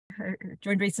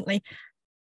joined recently.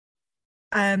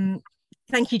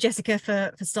 Thank you, Jessica,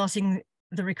 for starting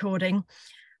the recording.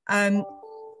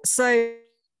 So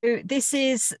this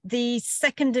is the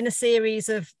second in a series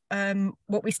of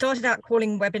what we started out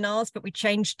calling webinars, but we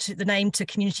changed the name to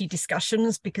community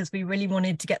discussions because we really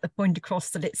wanted to get the point across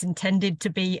that it's intended to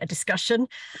be a discussion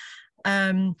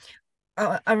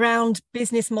around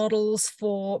business models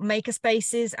for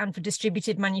makerspaces and for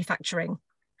distributed manufacturing.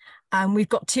 We've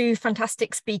got two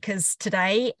fantastic speakers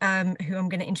today who I'm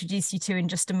going to introduce you to in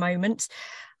just a moment.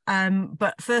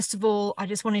 But first of all, I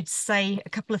just wanted to say a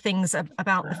couple of things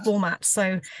about the format.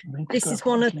 So this is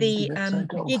one of the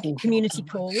gig community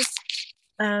calls.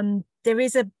 There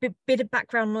is a bit of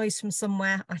background noise from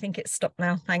somewhere. I think it's stopped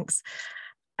now, thanks.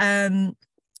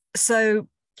 So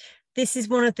this is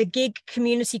one of the gig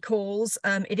community calls.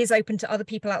 It is open to other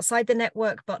people outside the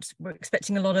network, but we're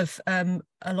expecting a lot of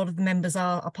the members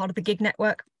are part of the gig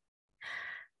network.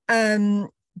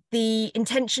 The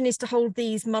intention is to hold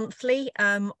these monthly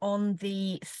on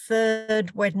the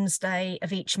third Wednesday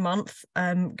of each month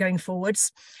going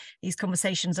forwards, these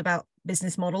conversations about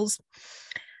business models.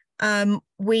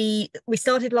 We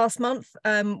started last month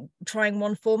trying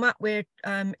one format. We're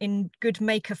in good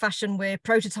maker fashion, we're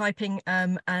prototyping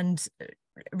and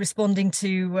responding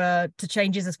to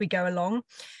changes as we go along.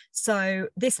 So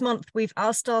this month we've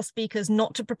asked our speakers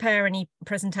not to prepare any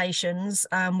presentations.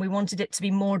 We wanted it to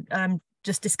be more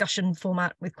just discussion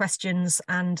format with questions,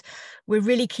 and we're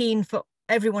really keen for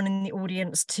everyone in the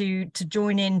audience to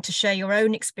join in, to share your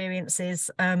own experiences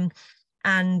and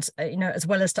as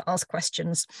well as to ask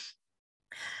questions.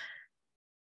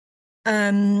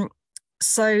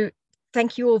 So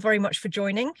thank you all very much for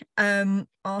joining.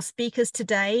 Our speakers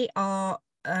today are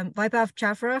Vaibhav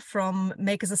Chhabra from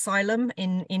Makers Asylum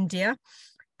in India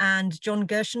and John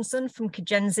Gershenson from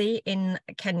Kijenzi in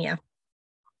Kenya.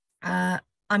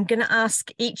 I'm going to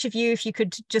ask each of you if you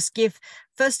could just give,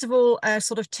 first of all, a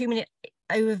sort of 2-minute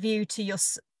overview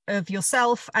of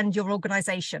yourself and your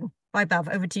organization.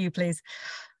 Vaibhav, over to you, please.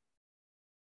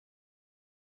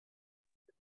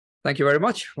 Thank you very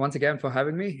much once again for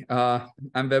having me. I'm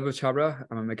Vaibhav Chhabra.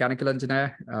 I'm a mechanical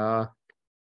engineer.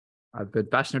 I've been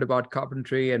passionate about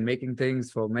carpentry and making things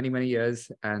for many, many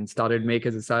years, and started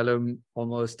Makers Asylum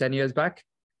almost 10 years back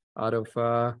out of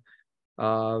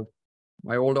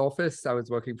my old office. I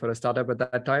was working for a startup at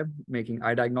that time, making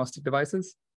eye diagnostic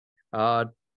devices.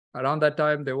 Around that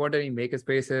time, there weren't any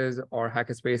makerspaces or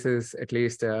hackerspaces, at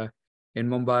least in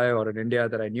Mumbai or in India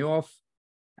that I knew of.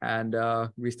 And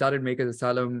we started Makers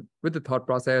Asylum with the thought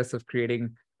process of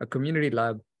creating a community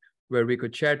lab where we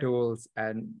could share tools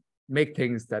and make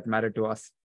things that matter to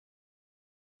us.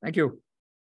 Thank you.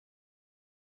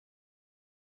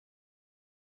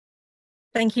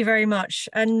 Thank you very much.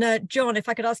 And John, if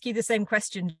I could ask you the same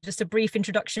question, just a brief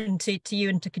introduction to you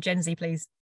and to Kijenzi, please.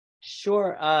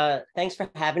 Sure. Thanks for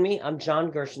having me. I'm John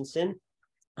Gershenson,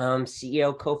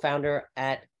 CEO, co-founder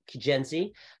at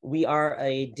Kijenzi. We are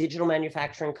a digital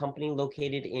manufacturing company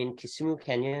located in Kisumu,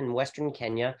 Kenya, in Western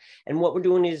Kenya. And what we're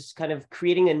doing is kind of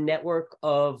creating a network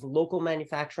of local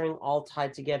manufacturing, all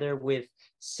tied together with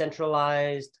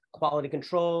centralized quality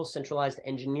control, centralized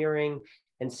engineering,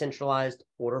 and centralized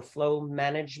order flow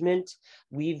management.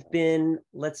 We've been,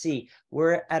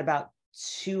 we're at about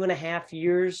 2.5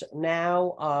 years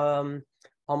now,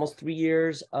 almost 3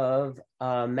 years of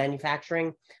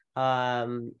manufacturing.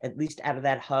 At least out of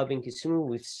that hub in Kisumu,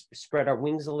 we've spread our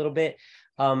wings a little bit.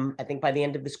 I think by the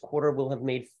end of this quarter, we'll have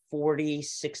made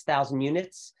 46,000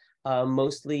 units,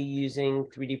 mostly using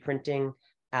 3D printing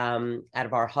out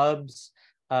of our hubs.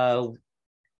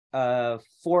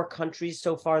 4 countries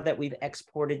so far that we've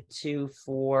exported to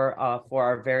for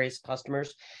our various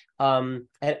customers. And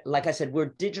like I said,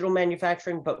 we're digital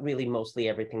manufacturing, but really mostly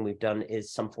everything we've done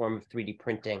is some form of 3D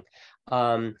printing.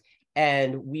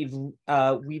 And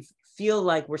we feel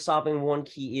like we're solving one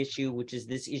key issue, which is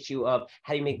this issue of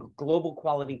how do you make global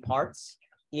quality parts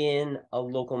in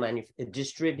a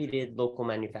distributed local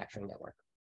manufacturing network.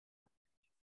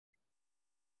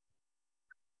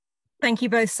 Thank you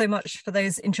both so much for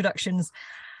those introductions.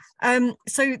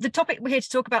 So the topic we're here to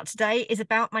talk about today is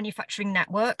about manufacturing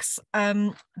networks.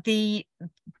 The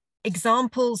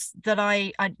examples that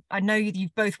I know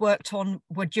you've both worked on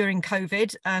were during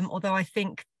COVID, although I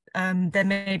think there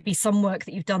may be some work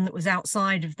that you've done that was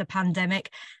outside of the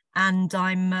pandemic, and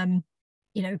I'm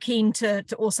keen to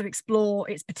also explore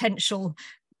its potential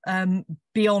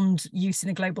beyond use in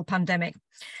a global pandemic.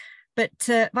 But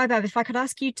Vaibhav, if I could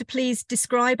ask you to please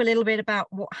describe a little bit about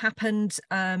what happened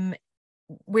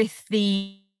with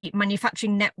the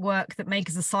manufacturing network that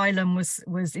Makers Asylum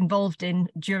was involved in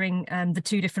during the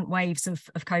 2 different waves of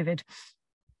COVID.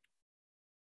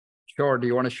 Sure. Do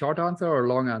you want a short answer or a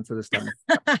long answer this time?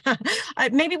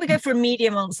 Maybe we go for a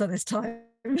medium answer this time.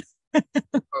 Okay.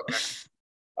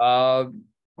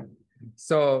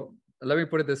 So let me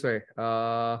put it this way.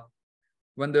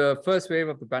 When the first wave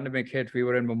of the pandemic hit, we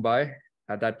were in Mumbai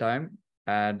at that time.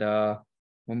 And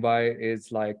Mumbai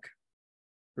is like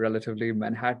relatively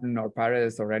Manhattan or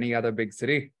Paris or any other big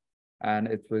city. And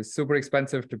it was super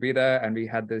expensive to be there. And we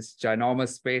had this ginormous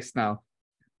space now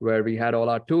where we had all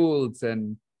our tools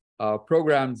and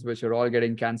programs, which are all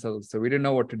getting canceled. So we didn't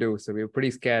know what to do. So we were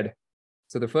pretty scared.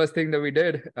 So the first thing that we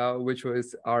did, which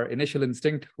was our initial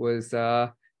instinct, was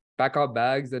pack our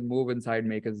bags and move inside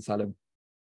Makers Asylum.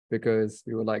 Because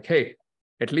we were like, hey,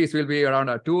 at least we'll be around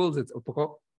our tools. It's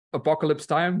apocalypse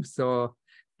time. So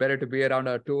better to be around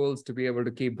our tools to be able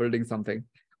to keep building something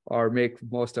or make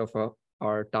most of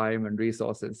our time and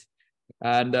resources.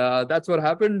 And that's what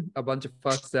happened. A bunch of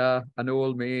us,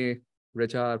 Anul, me,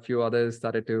 Richa, a few others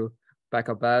started to pack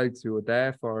our bags. We were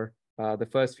there for the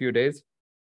first few days,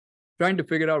 trying to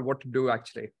figure out what to do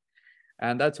actually.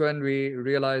 And that's when we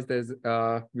realized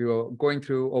we were going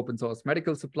through open source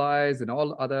medical supplies and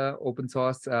all other open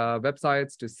source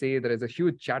websites to see there is a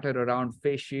huge chatter around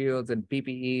face shields and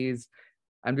PPEs.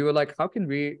 And we were like, how can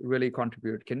we really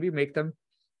contribute? Can we make them?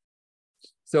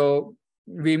 So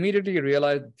we immediately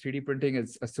realized 3D printing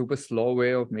is a super slow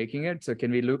way of making it. So can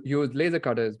we use laser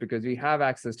cutters because we have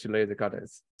access to laser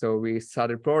cutters? So we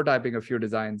started prototyping a few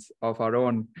designs of our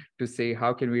own to see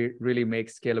how can we really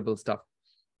make scalable stuff.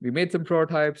 We made some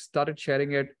prototypes, started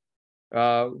sharing it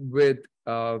with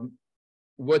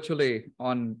virtually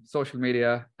on social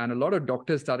media, and a lot of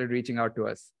doctors started reaching out to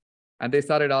us. And they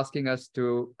started asking us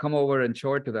to come over and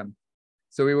show it to them.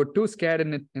 So we were too scared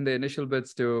in the initial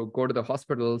bits to go to the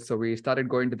hospital. So we started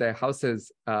going to their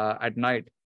houses at night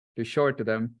to show it to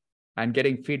them and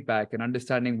getting feedback and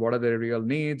understanding what are their real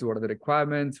needs, what are the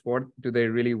requirements, what do they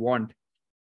really want.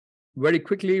 Very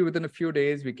quickly, within a few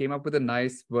days, we came up with a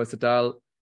nice, versatile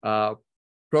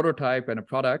prototype and a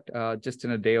product just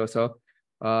in a day or so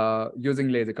using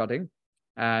laser cutting.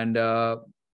 And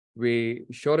we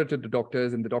showed it to the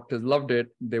doctors and the doctors loved it.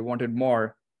 They wanted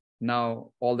more. Now,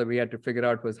 all that we had to figure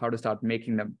out was how to start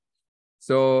making them.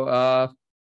 So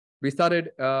we started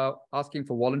asking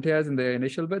for volunteers in the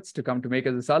initial bits to come to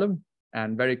Makers Asylum.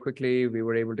 And very quickly, we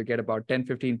were able to get about 10,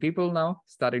 15 people now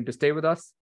starting to stay with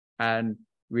us. And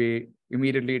we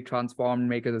immediately transformed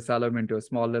Makers Asylum into a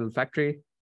small little factory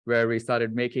where we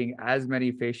started making as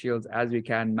many face shields as we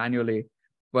can manually.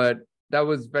 But that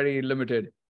was very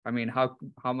limited. I mean,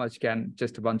 how much can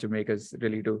just a bunch of makers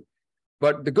really do?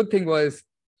 But the good thing was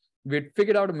we'd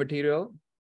figured out a material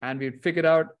and we'd figured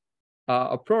out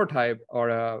a prototype or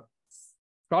a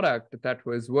product that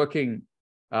was working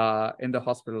in the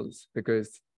hospitals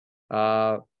because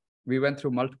we went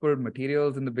through multiple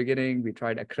materials in the beginning. We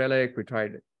tried acrylic, we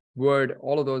tried wood.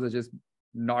 All of those are just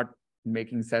not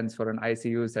making sense for an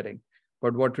ICU setting.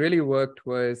 But what really worked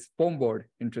was foam board,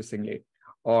 interestingly,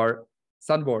 or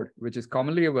sunboard, which is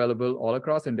commonly available all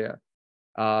across India,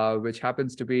 which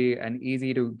happens to be an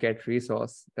easy to get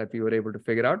resource that we were able to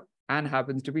figure out and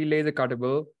happens to be laser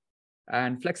cuttable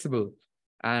and flexible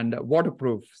and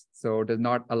waterproof. So it does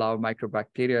not allow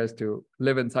microbacteria to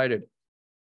live inside it.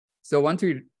 So once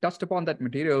we touched upon that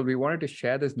material, we wanted to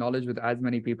share this knowledge with as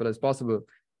many people as possible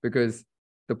because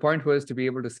the point was to be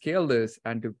able to scale this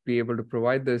and to be able to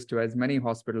provide this to as many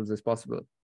hospitals as possible,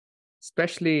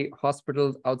 especially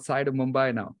hospitals outside of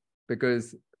Mumbai now,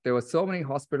 because there were so many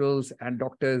hospitals and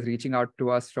doctors reaching out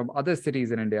to us from other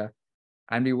cities in India,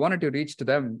 and we wanted to reach to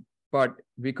them, but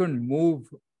we couldn't move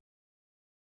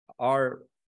our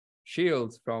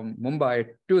shields from Mumbai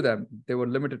to them. There were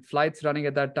limited flights running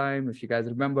at that time. If you guys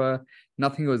remember,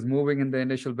 nothing was moving in the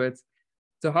initial bits.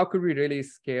 So how could we really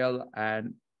scale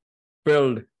and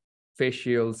build face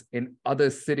shields in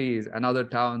other cities and other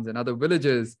towns and other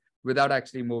villages without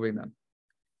actually moving them?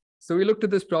 So we looked at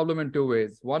this problem in two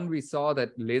ways. One, we saw that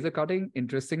laser cutting,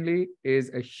 interestingly, is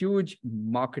a huge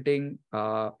marketing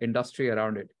industry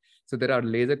around it. So there are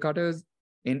laser cutters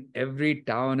in every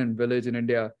town and village in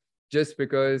India just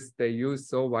because they're used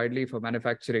so widely for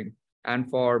manufacturing and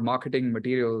for marketing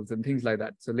materials and things like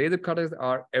that. So laser cutters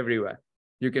are everywhere.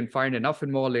 You can find enough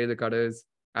and more laser cutters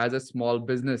as a small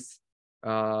business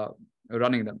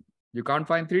running them. You can't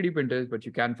find 3D printers, but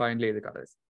you can find laser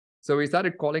cutters. So we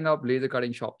started calling up laser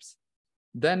cutting shops.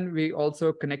 Then we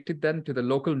also connected them to the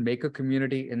local maker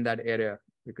community in that area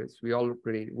because we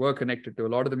already were connected to a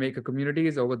lot of the maker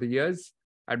communities over the years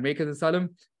at Makers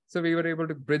Asylum. So we were able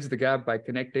to bridge the gap by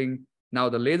connecting now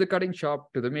the laser cutting shop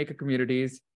to the maker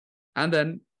communities. And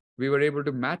then we were able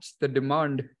to match the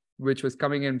demand which was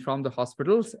coming in from the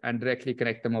hospitals and directly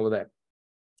connect them over there.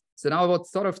 So now what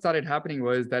sort of started happening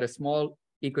was that a small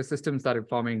ecosystem started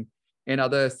forming in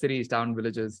other cities, town,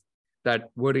 villages that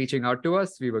were reaching out to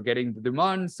us. We were getting the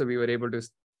demand, so we were able to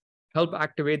help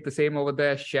activate the same over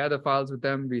there, share the files with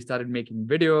them. We started making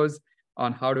videos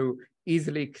on how to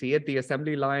easily create the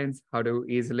assembly lines, how to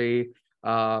easily,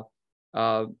 how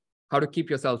to keep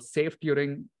yourself safe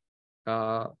during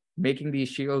making these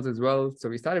shields as well. So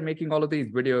we started making all of these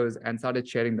videos and started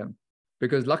sharing them.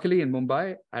 Because luckily in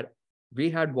Mumbai, we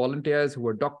had volunteers who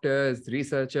were doctors,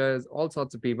 researchers, all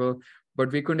sorts of people, but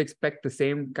we couldn't expect the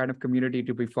same kind of community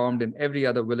to be formed in every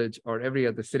other village or every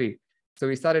other city. So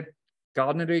we started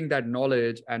garnering that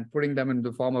knowledge and putting them in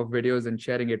the form of videos and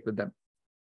sharing it with them.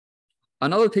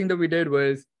 Another thing that we did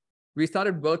was we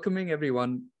started welcoming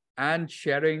everyone and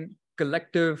sharing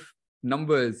collective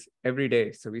numbers every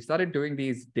day. So we started doing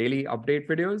these daily update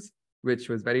videos, which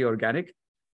was very organic.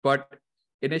 But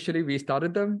initially, we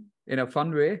started them in a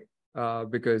fun way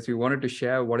because we wanted to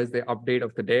share what is the update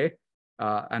of the day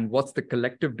and what's the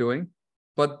collective doing.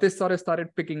 But this sort of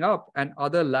started picking up, and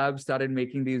other labs started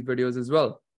making these videos as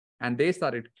well. And they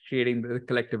started creating the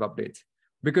collective updates.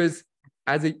 Because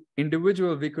as an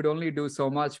individual, we could only do so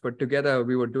much, but together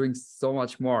we were doing so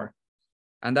much more.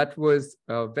 And that was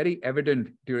very evident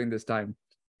during this time.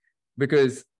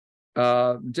 Because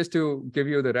just to give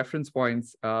you the reference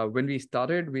points, when we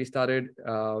started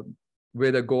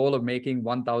with a goal of making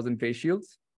 1,000 face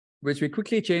shields, which we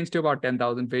quickly changed to about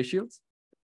 10,000 face shields.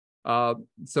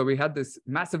 So we had this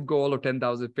massive goal of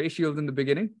 10,000 face shields in the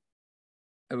beginning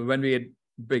when we had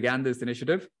began this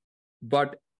initiative.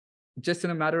 But just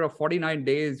in a matter of 49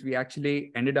 days, we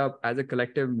actually ended up as a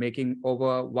collective making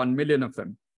over 1 million of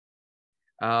them.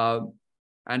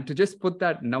 And to just put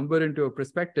that number into a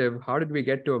perspective, how did we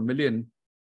get to 1 million?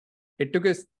 It took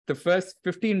us the first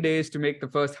 15 days to make the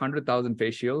first 100,000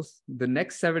 face shields, the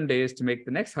next 7 days to make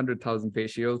the next 100,000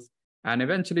 face shields, and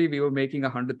eventually we were making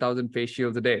 100,000 face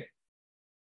shields a day.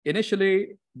 Initially,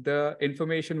 the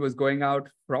information was going out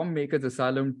from Makers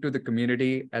Asylum to the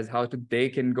community as how they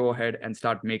can go ahead and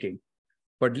start making.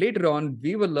 But later on,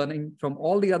 we were learning from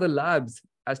all the other labs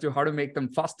as to how to make them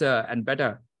faster and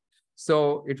better.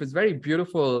 So it was very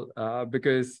beautiful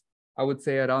because I would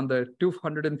say around the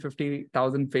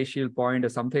 250,000 face shield point or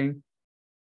something,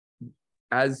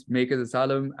 as Makers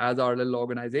Asylum, as our little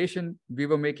organization, we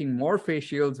were making more face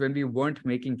shields when we weren't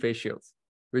making face shields,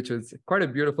 which was quite a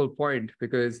beautiful point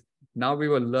because now we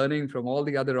were learning from all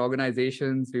the other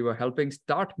organizations. We were helping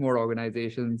start more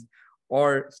organizations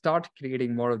or start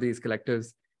creating more of these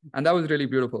collectives. And that was really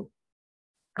beautiful.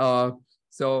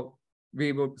 So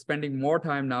we were spending more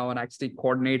time now on actually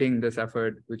coordinating this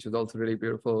effort, which is also really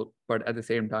beautiful, but at the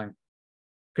same time,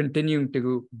 continuing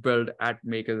to build at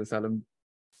Makers Asylum.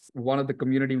 One of the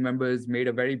community members made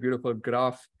a very beautiful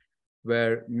graph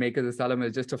where Makers Asylum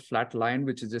is just a flat line,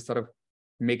 which is just sort of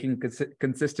making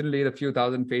consistently a few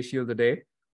thousand face shields a day.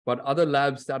 But other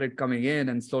labs started coming in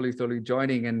and slowly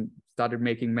joining and started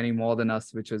making many more than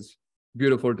us, which was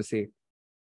beautiful to see.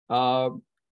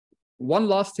 One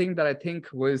last thing that I think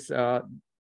was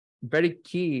very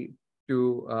key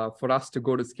to for us to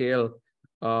go to scale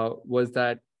was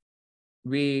that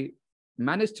we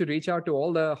managed to reach out to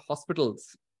all the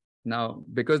hospitals. Now,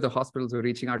 because the hospitals were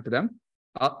reaching out to them,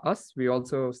 us, we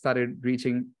also started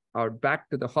reaching out back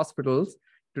to the hospitals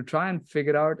to try and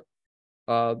figure out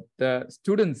the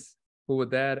students who were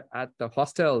there at the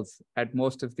hostels at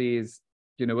most of these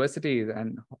universities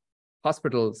and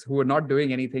hospitals who were not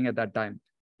doing anything at that time.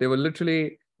 They were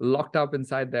literally locked up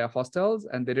inside their hostels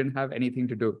and they didn't have anything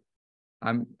to do.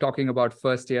 I'm talking about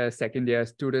first year, second year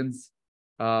students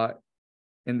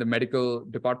in the medical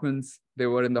departments. They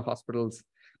were in the hospitals.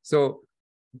 So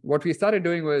what we started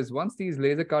doing was once these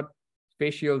laser cut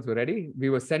face shields were ready,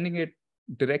 we were sending it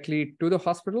directly to the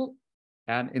hospital.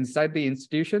 And inside the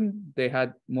institution, they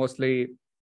had mostly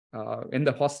in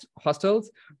the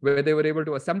hostels where they were able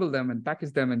to assemble them and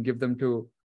package them and give them to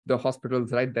the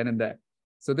hospitals right then and there.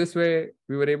 So this way,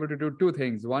 we were able to do two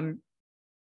things. One,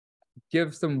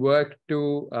 give some work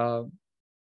to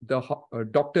the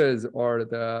doctors or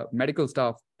the medical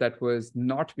staff that was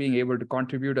not being able to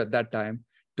contribute at that time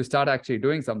to start actually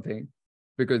doing something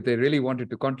because they really wanted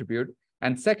to contribute.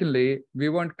 And secondly, we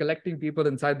weren't collecting people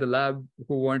inside the lab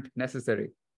who weren't necessary.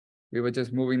 We were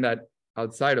just moving that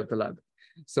outside of the lab.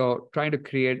 So trying to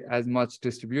create as much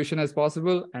distribution as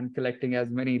possible and collecting as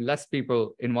many less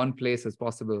people in one place as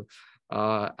possible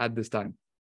at this time.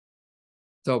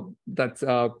 So that's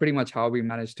pretty much how we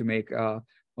managed to make 1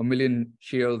 million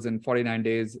shields in 49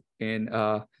 days in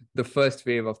the first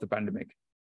wave of the pandemic.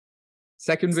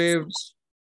 Second wave,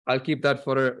 I'll keep that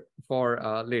for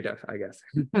later, I guess.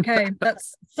 Okay,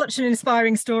 that's such an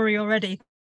inspiring story already.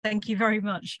 Thank you very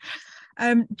much.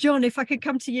 John, if I could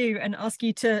come to you and ask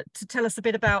you to tell us a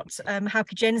bit about how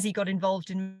Kigenzi got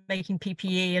involved in making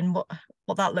PPE and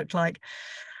what that looked like.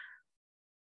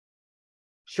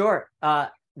 Sure.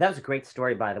 That was a great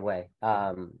story, by the way.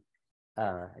 I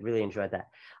really enjoyed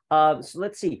that. So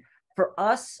let's see. For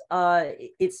us,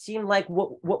 it seemed like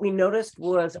what we noticed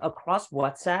was across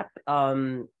WhatsApp,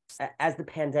 as the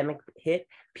pandemic hit,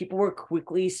 people were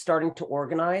quickly starting to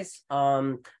organize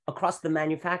across the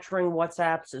manufacturing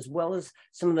WhatsApps, as well as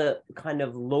some of the kind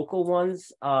of local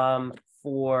ones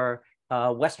for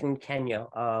Western Kenya,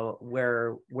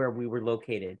 where we were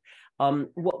located.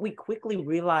 What we quickly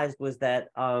realized was that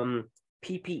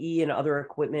PPE and other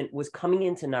equipment was coming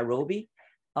into Nairobi,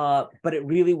 but it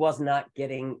really was not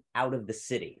getting out of the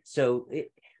city. So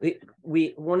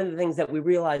one of the things that we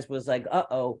realized was like,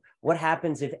 what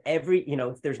happens if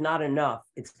if there's not enough,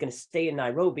 it's going to stay in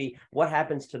Nairobi. What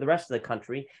happens to the rest of the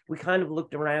country? We kind of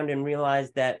looked around and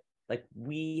realized that like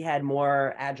we had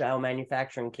more agile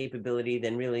manufacturing capability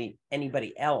than really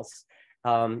anybody else,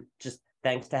 just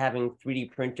thanks to having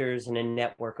 3D printers and a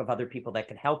network of other people that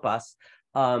could help us.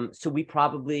 So we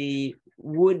probably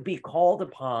would be called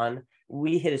upon.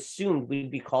 We had assumed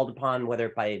we'd be called upon,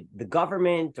 whether by the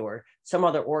government or some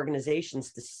other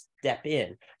organizations, to step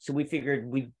in. So we figured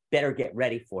we better get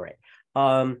ready for it.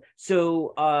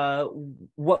 So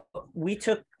what we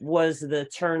took was the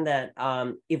turn that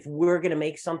if we're going to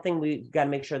make something, we've got to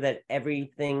make sure that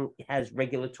everything has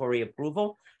regulatory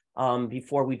approval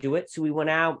before we do it. So we went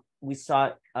out, we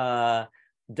sought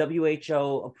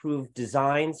WHO approved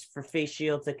designs for face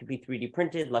shields that could be 3D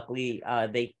printed. Luckily,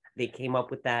 they came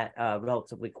up with that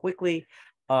relatively quickly.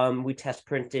 We test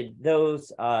printed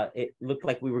those. It looked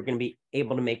like we were going to be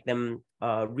able to make them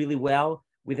really well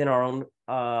within our own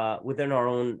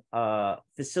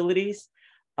facilities.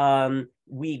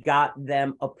 We got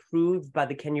them approved by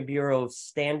the Kenya Bureau of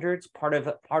Standards, part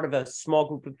of a small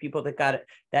group of people that got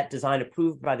that design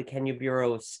approved by the Kenya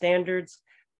Bureau of Standards,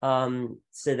 so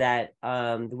that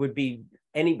there would be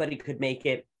anybody could make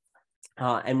it.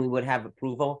 And we would have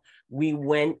approval. We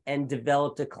went and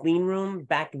developed a clean room.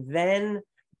 Back then,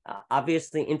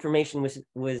 obviously, information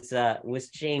was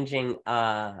changing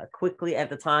quickly at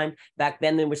the time. Back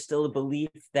then, there was still a belief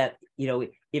that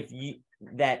if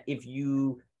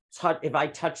I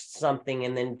touched something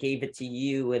and then gave it to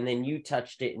you, and then you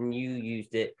touched it and you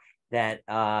used it, that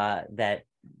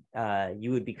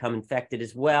you would become infected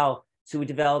as well. So we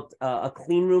developed a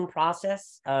clean room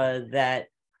process that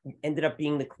ended up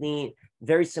being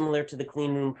very similar to the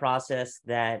clean room process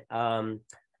that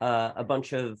a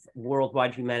bunch of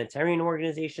worldwide humanitarian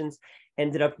organizations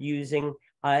ended up using.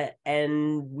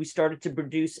 And we started to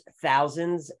produce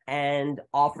thousands and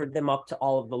offered them up to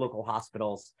all of the local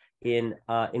hospitals in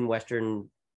Western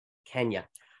Kenya.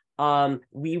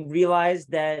 We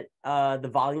realized that the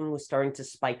volume was starting to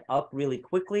spike up really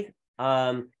quickly.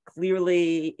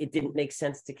 Clearly, it didn't make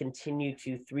sense to continue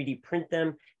to 3D print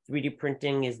them. 3D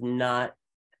printing is not,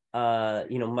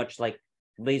 much like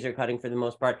laser cutting for the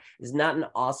most part, is not an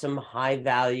awesome, high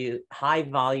volume,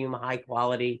 high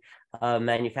quality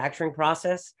manufacturing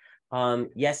process.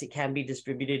 Yes, it can be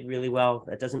distributed really well.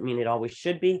 That doesn't mean it always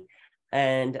should be.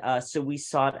 And so we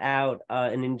sought out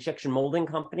an injection molding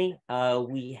company.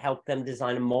 We helped them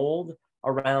design a mold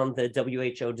around the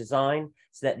WHO design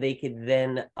so that they could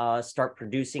then start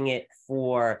producing it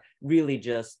for really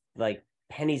just like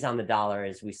pennies on the dollar,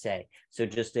 as we say. So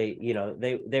just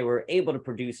they were able to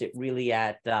produce it really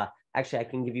at actually I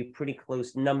can give you pretty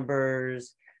close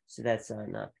numbers. So that's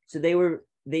so they were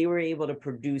able to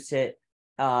produce it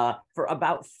for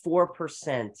about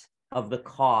 4% of the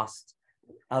cost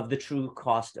of the true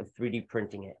cost of 3D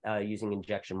printing it using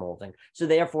injection molding. So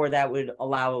therefore, that would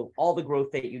allow all the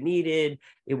growth that you needed.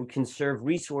 It would conserve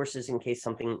resources in case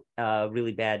something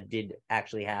really bad did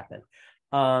actually happen.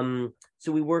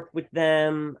 So we worked with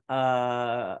them,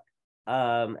 and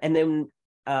then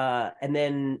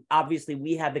obviously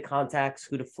we had the contacts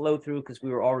who to flow through because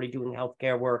we were already doing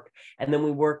healthcare work. And then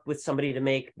we worked with somebody to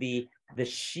make the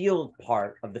shield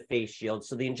part of the face shield.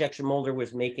 So the injection molder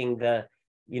was making the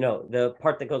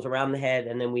part that goes around the head,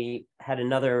 and then we had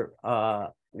another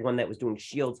one that was doing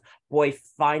shields. Boy,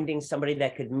 finding somebody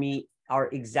that could meet our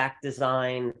exact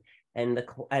design and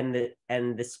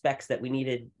the specs that we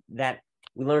needed, that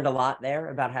we learned a lot there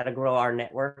about how to grow our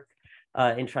network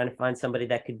in trying to find somebody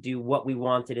that could do what we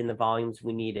wanted in the volumes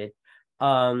we needed.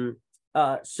 So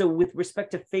with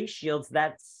respect to face shields,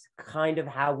 that's kind of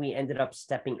how we ended up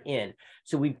stepping in.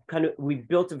 So we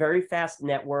built a very fast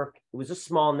network. It was a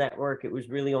small network. It was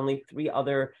really only 3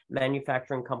 other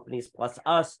manufacturing companies plus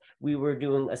us. We were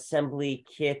doing assembly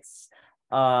kits,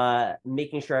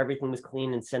 making sure everything was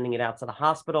clean and sending it out to the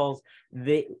hospitals.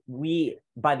 By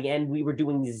the end, we were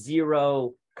doing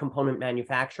 0 component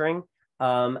manufacturing.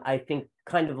 I think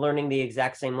kind of learning the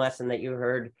exact same lesson that you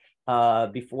heard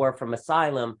before from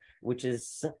Asylum, which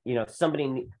is,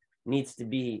 somebody needs to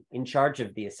be in charge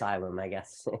of the asylum, I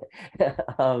guess. So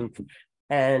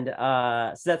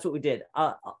that's what we did.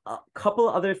 A couple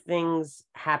other things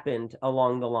happened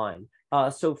along the line.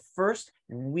 So first,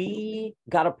 we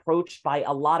got approached by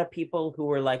a lot of people who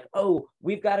were like, "Oh,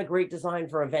 we've got a great design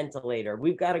for a ventilator.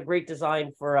 We've got a great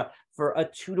design for a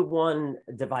 2-to-1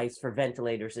 device for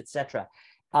ventilators, etc.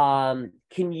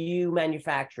 Can you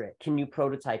manufacture it? Can you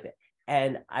prototype it?"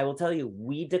 And I will tell you,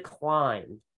 we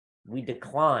declined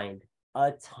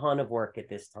a ton of work at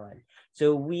this time.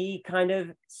 So we kind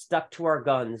of stuck to our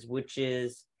guns, which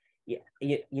is,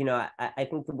 I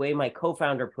think the way my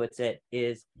co-founder puts it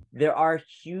is there are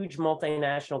huge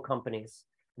multinational companies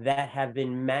that have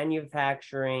been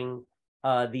manufacturing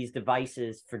these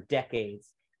devices for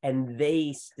decades, and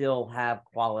they still have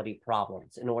quality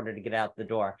problems in order to get out the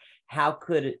door. How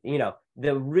could,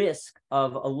 the risk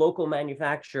of a local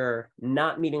manufacturer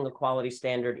not meeting a quality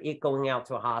standard, it going out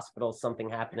to a hospital, something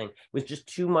happening, was just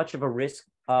too much of a risk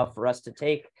for us to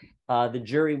take. The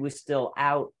jury was still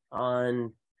out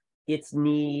on its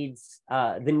needs,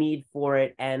 the need for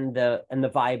it, and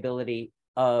the viability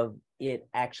of it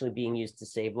actually being used to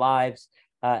save lives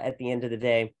at the end of the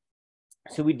day.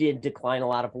 So we did decline a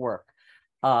lot of work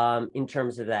in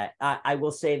terms of that. I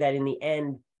will say that in the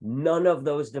end, none of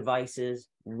those devices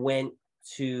went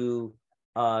to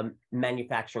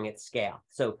manufacturing at scale.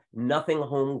 So nothing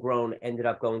homegrown ended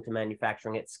up going to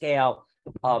manufacturing at scale.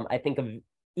 I think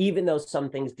even though some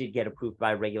things did get approved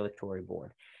by a regulatory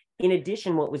board. In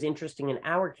addition, what was interesting in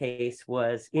our case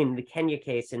was in the Kenya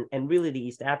case and really the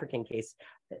East African case,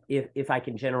 if I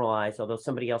can generalize, although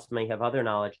somebody else may have other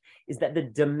knowledge, is that the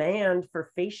demand for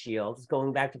face shields,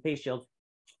 going back to face shields,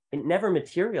 it never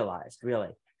materialized, really.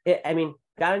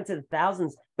 Got into the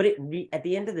thousands, but at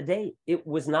the end of the day, it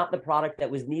was not the product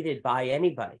that was needed by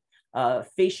anybody.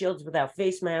 Face shields without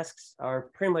face masks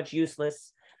are pretty much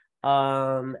useless.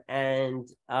 And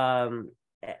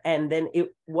then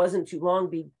it wasn't too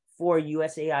long before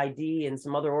USAID and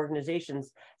some other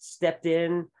organizations stepped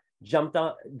in, dropped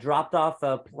off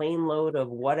a plane load of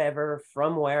whatever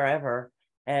from wherever,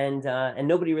 and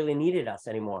nobody really needed us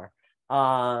anymore.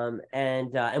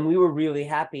 And we were really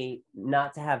happy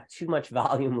not to have too much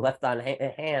volume left on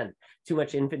hand, too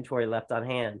much inventory left on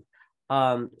hand.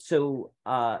 So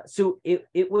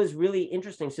it was really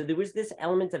interesting. So there was this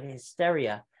element of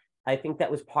hysteria. I think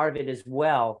that was part of it as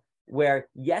well, where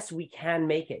yes, we can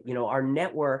make it, our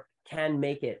network can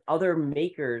make it. Other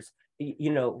makers,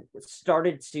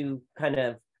 started to kind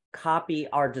of copy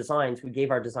our designs. We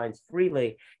gave our designs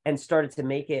freely and started to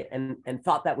make it and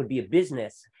thought that would be a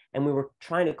business. And we were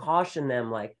trying to caution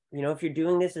them, like, if you're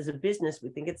doing this as a business, we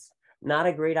think it's not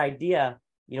a great idea.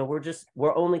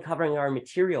 We're only covering our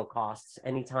material costs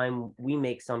anytime we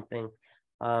make something.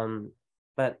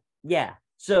 But yeah,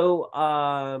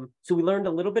 so we learned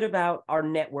a little bit about our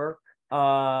network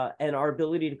and our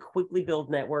ability to quickly build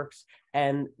networks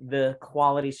and the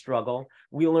quality struggle.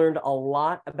 We learned a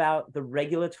lot about the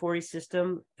regulatory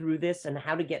system through this and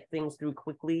how to get things through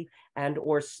quickly and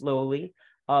or slowly.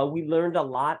 We learned a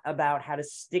lot about how to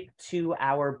stick to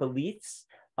our beliefs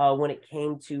when it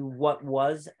came to what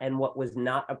was and what was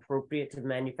not appropriate to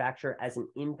manufacture as an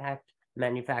impact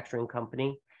manufacturing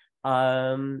company.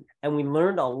 And we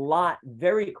learned a lot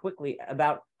very quickly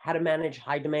about how to manage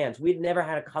high demands. We'd never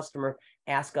had a customer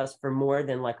ask us for more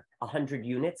than like 100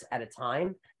 units at a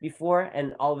time before.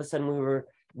 And all of a sudden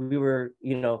we were,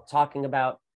 talking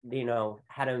about,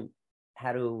 how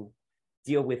to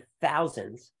deal with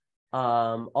thousands.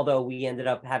 Although we ended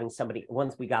up having somebody,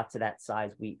 once we got to that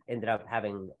size, we ended up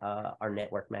having our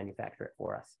network manufacture it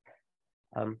for us.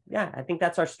 Yeah, I think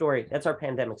that's our story. That's our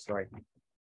pandemic story.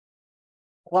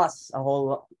 Plus a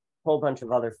whole bunch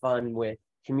of other fun with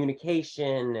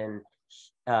communication and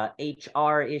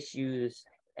HR issues.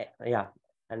 Yeah,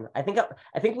 and I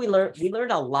think we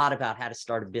learned a lot about how to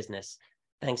start a business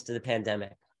thanks to the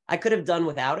pandemic. I could have done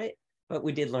without it, but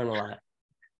we did learn a lot.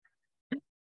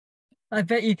 I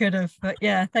bet you could have, but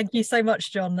yeah, thank you so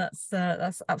much, John. That's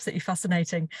absolutely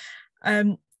fascinating.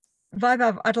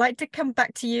 Vaibhav, I'd like to come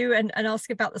back to you and ask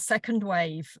about the second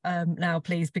wave now,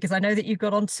 please, because I know that you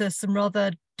got onto some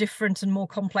rather different and more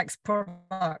complex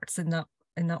products in that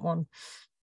one.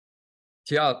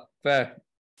 Yeah, Fair.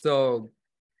 So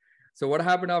what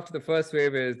happened after the first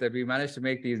wave is that we managed to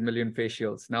make these million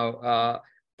facials. Now,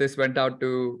 this went out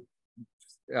to,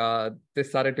 this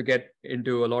started to get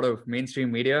into a lot of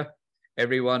mainstream media.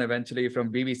 Everyone eventually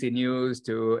from BBC News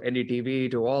to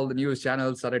NDTV to all the news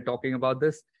channels started talking about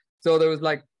this. So there was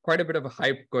like quite a bit of a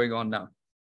hype going on now.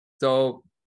 So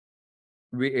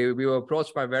we were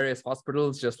approached by various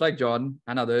hospitals, just like John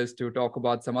and others, to talk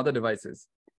about some other devices.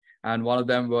 And one of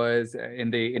them was,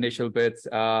 in the initial bits,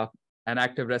 an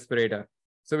active respirator.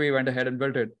 So we went ahead and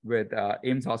built it with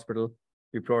Ames Hospital.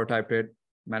 We prototyped it,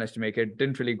 managed to make it,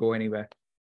 didn't really go anywhere.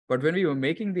 But when we were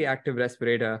making the active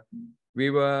respirator,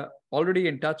 we were already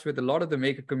in touch with a lot of the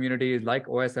maker communities like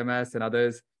OSMS and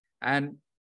others. And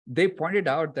they pointed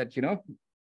out that,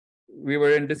 we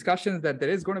were in discussions that there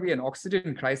is going to be an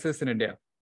oxygen crisis in India.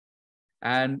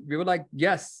 And we were like,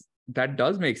 yes, that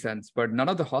does make sense, but none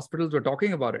of the hospitals were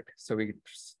talking about it. So we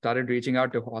started reaching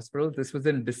out to hospitals. This was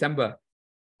in December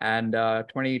and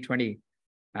 2020.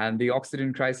 And the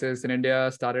oxygen crisis in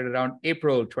India started around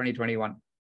April 2021.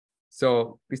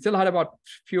 So we still had about a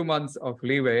few months of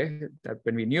leeway that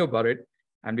when we knew about it,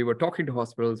 and we were talking to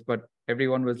hospitals, but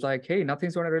everyone was like, hey,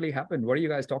 nothing's going to really happen. What are you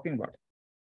guys talking about?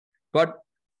 But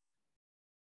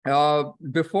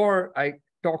before I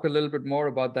talk a little bit more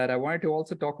about that, I wanted to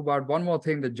also talk about one more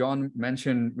thing that John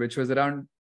mentioned, which was around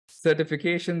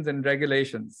certifications and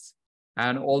regulations,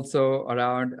 and also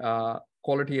around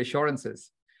quality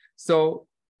assurances. So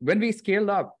when we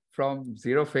scaled up from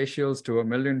 0 facials to 1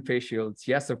 million facials,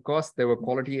 yes, of course, there were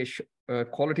quality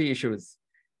issues.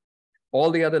 All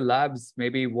the other labs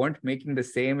maybe weren't making the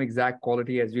same exact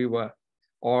quality as we were,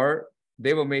 or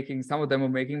they were making, some of them were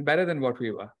making better than what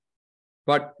we were.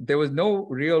 But there was no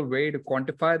real way to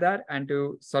quantify that and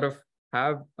to sort of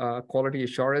have a quality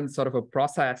assurance, sort of a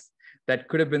process that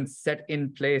could have been set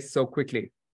in place so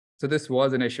quickly. So this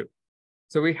was an issue.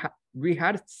 So we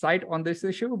had sight on this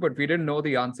issue, but we didn't know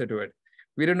the answer to it.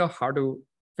 We didn't know how to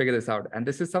figure this out. And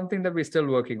this is something that we're still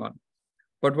working on.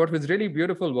 But what was really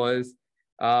beautiful was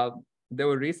there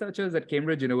were researchers at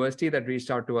Cambridge University that reached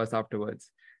out to us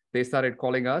afterwards. They started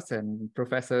calling us, and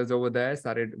professors over there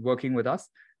started working with us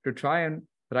to try and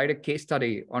write a case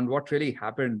study on what really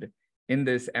happened in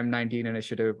this M19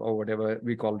 initiative, or whatever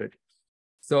we called it.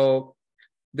 So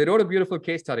they wrote a beautiful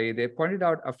case study. They pointed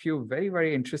out a few very,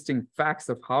 very interesting facts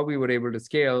of how we were able to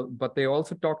scale, but they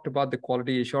also talked about the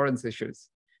quality assurance issues.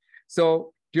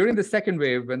 So during the second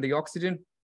wave, when the oxygen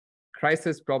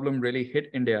crisis problem really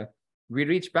hit India, we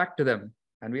reached back to them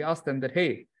and we asked them that,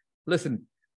 hey, listen,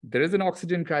 there is an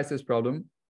oxygen crisis problem.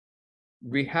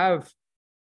 We have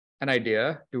an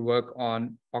idea to work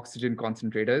on oxygen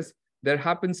concentrators. There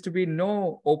happens to be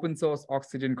no open source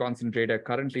oxygen concentrator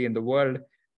currently in the world,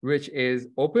 which is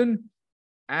open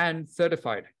and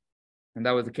certified. And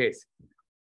that was the case.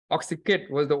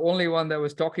 OxyKit was the only one that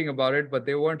was talking about it, but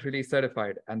they weren't really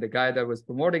certified. And the guy that was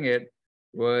promoting it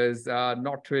was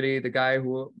not really the guy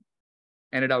who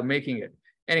ended up making it.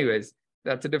 Anyways,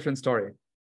 that's a different story.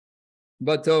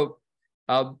 But so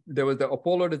there was the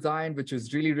Apollo design, which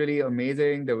was really, really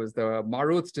amazing. There was the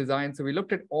Maruth's design. So we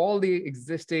looked at all the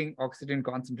existing oxygen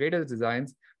concentrators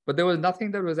designs, but there was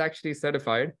nothing that was actually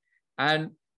certified.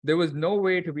 And there was no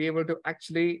way to be able to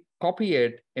actually copy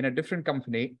it in a different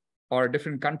company or a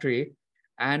different country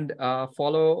and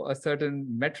follow a certain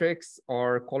metrics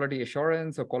or quality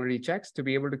assurance or quality checks to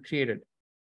be able to create it.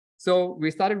 So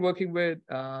we started working with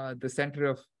the Center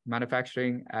of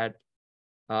Manufacturing at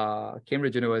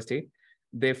Cambridge University.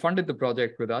 They funded the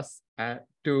project with us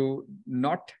to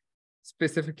not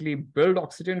specifically build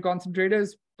oxygen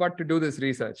concentrators, but to do this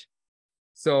research.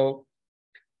 So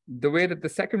the way that the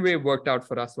second wave worked out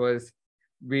for us was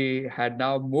we had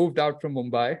now moved out from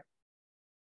Mumbai,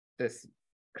 this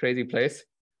crazy place,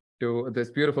 to this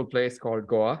beautiful place called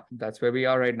Goa. That's where we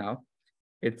are right now.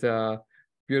 It's a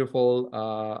beautiful,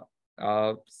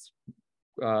 I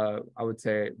would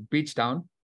say, beach town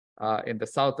in the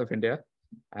south of India.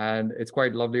 And it's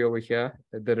quite lovely over here.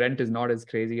 The rent is not as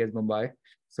crazy as Mumbai.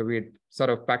 So we sort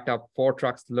of packed up 4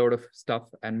 trucks load of stuff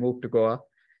and moved to Goa.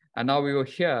 And now we were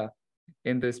here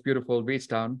in this beautiful beach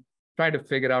town, trying to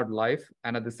figure out life,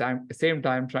 and at the same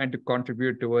time, trying to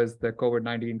contribute towards the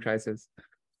COVID-19 crisis.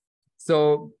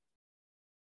 So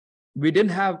we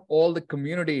didn't have all the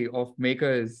community of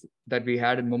makers that we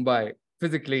had in Mumbai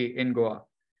physically in Goa.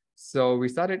 So we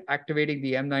started activating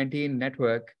the M19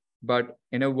 network, but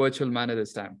in a virtual manner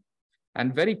this time.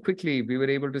 And very quickly, we were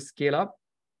able to scale up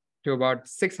to about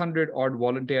 600 odd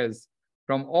volunteers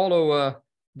from all over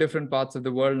different parts of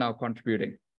the world now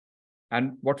contributing.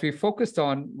 And what we focused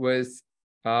on was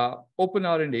open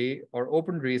R&D or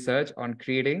open research on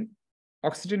creating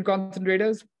oxygen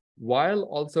concentrators while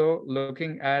also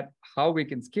looking at how we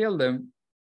can scale them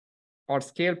or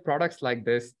scale products like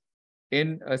this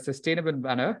in a sustainable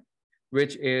manner,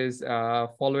 which is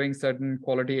following certain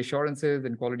quality assurances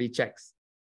and quality checks.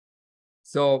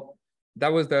 So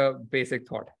that was the basic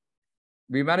thought.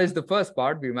 We managed the first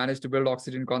part. We managed to build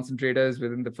oxygen concentrators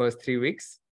within the first 3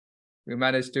 weeks. We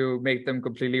managed to make them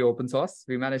completely open source.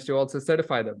 We managed to also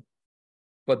certify them.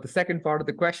 But the second part of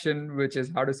the question, which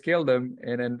is how to scale them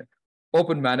in an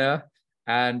open manner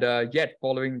and yet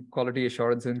following quality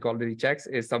assurance and quality checks,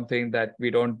 is something that we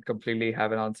don't completely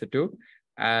have an answer to.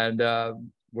 And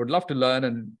would love to learn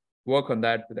and work on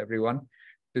that with everyone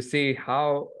to see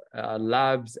how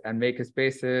labs and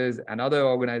makerspaces and other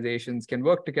organizations can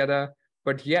work together,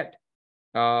 but yet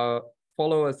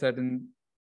follow a certain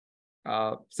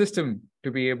system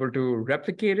to be able to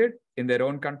replicate it in their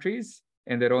own countries,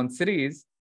 in their own cities,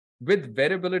 with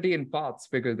variability in parts,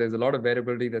 because there's a lot of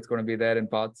variability that's going to be there in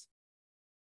parts,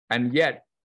 and yet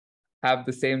have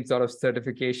the same sort of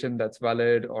certification that's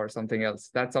valid or something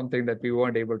else. That's something that we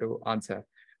weren't able to answer.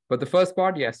 But the first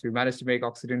part, yes, we managed to make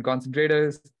oxygen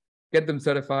concentrators, get them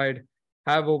certified,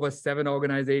 have over 7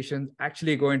 organizations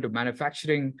actually go into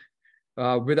manufacturing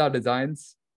with our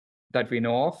designs that we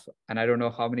know of. And I don't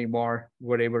know how many more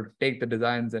were able to take the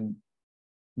designs and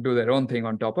do their own thing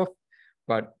on top of,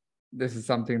 but this is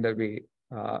something that we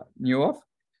knew of.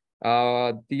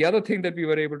 The other thing that we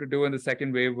were able to do in the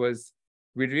second wave was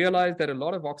we realized that a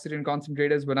lot of oxygen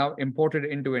concentrators were now imported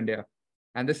into India.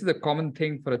 And this is a common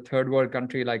thing for a third world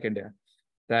country like India,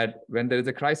 that when there is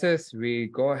a crisis, we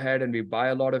go ahead and we buy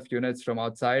a lot of units from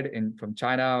outside, from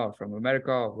China or from America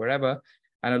or wherever.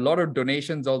 And a lot of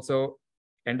donations also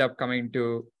end up coming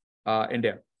to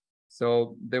India.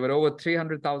 So there were over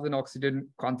 300,000 oxygen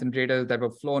concentrators that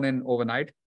were flown in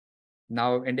overnight.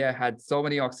 Now India had so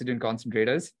many oxygen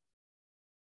concentrators.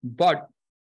 But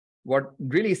what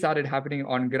really started happening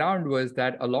on ground was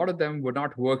that a lot of them were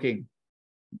not working.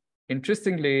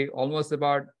 Interestingly, almost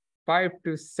about 5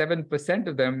 to 7%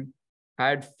 of them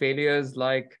had failures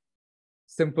like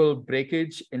simple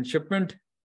breakage in shipment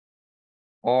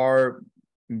or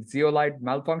zeolite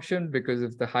malfunction because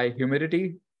of the high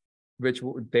humidity, which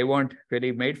they weren't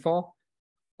really made for,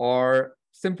 or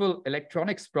simple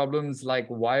electronics problems like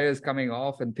wires coming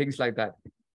off and things like that.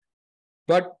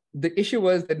 But the issue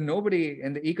was that nobody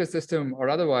in the ecosystem or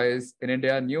otherwise in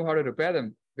India knew how to repair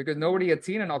them because nobody had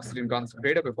seen an oxygen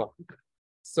concentrator before.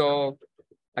 So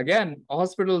again,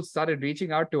 hospitals started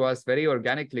reaching out to us very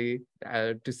organically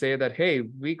to say that, hey,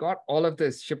 we got all of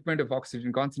this shipment of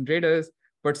oxygen concentrators,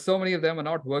 but so many of them are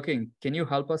not working. Can you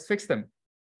help us fix them?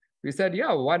 We said,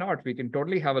 yeah, why not? We can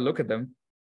totally have a look at them.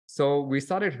 So we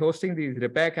started hosting these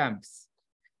repair camps.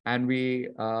 And we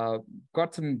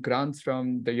got some grants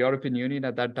from the European Union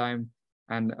at that time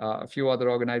and a few other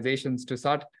organizations to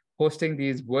start hosting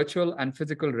these virtual and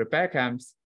physical repair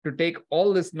camps to take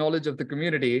all this knowledge of the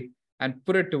community and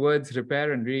put it towards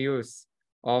repair and reuse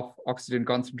of oxygen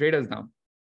concentrators now.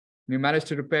 We managed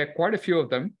to repair quite a few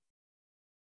of them.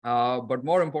 But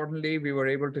more importantly, we were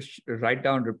able to write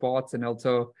down reports and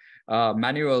also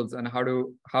manuals on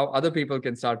how other people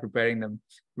can start repairing them,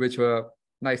 which were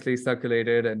nicely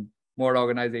circulated, and more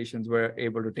organizations were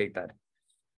able to take that.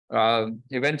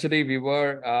 Eventually,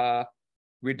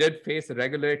 we did face a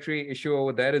regulatory issue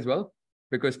over there as well,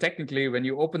 because technically, when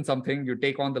you open something, you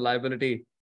take on the liability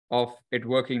of it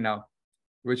working now,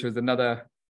 which was another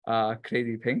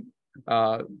crazy thing,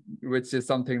 which is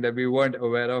something that we weren't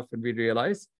aware of and we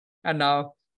realized. And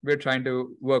now we're trying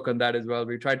to work on that as well.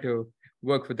 We tried to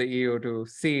work with the EU to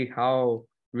see how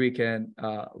we can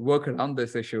work around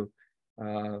this issue.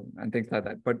 And things like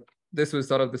that. But this was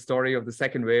sort of the story of the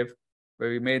second wave, where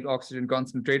we made oxygen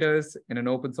concentrators in an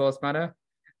open source manner,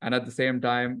 and at the same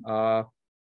time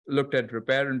looked at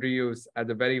repair and reuse as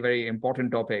a very, very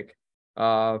important topic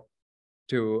to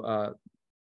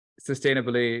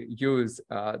sustainably use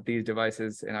these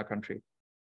devices in our country.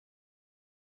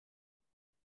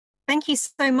 Thank you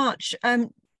so much.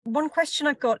 One question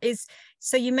I've got is,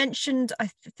 so you mentioned,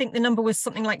 I think the number was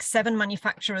something like 7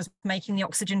 manufacturers making the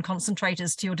oxygen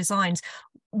concentrators to your designs.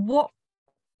 What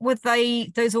were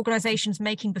those organizations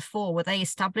making before? Were they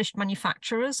established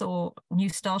manufacturers or new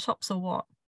startups or what?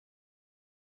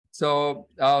 So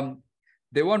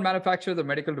they weren't manufacturers of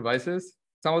medical devices.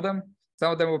 Some of them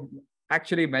were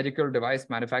actually medical device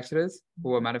manufacturers who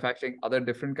were manufacturing other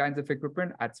different kinds of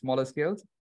equipment at smaller scales.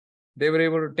 They were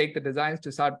able to take the designs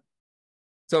to start.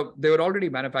 So they were already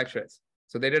manufacturers.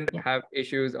 So they didn't have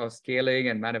issues of scaling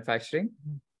and manufacturing.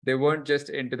 They weren't just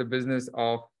into the business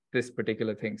of this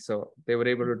particular thing. So they were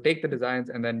able to take the designs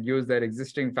and then use their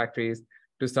existing factories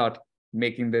to start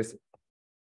making this.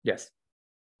 Yes.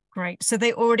 Great. So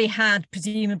they already had,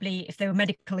 presumably, if they were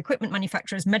medical equipment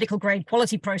manufacturers, medical grade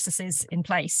quality processes in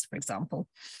place, for example.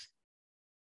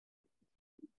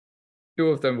 Two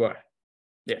of them were.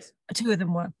 Yes. Two of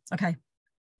them were. Okay.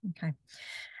 Okay.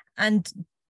 And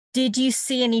did you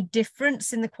see any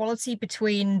difference in the quality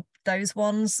between those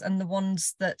ones and the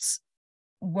ones that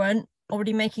weren't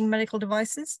already making medical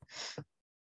devices?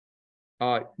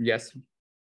 Yes,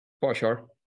 for sure.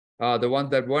 The ones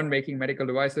that weren't making medical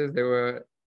devices, they were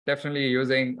definitely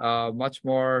using much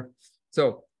more.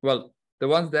 So, well, the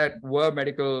ones that were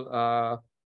medical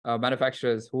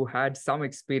manufacturers who had some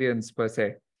experience per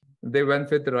se, they went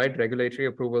with the right regulatory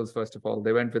approvals. First of all,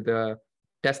 they went with the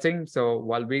testing. So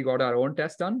while we got our own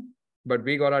test done, but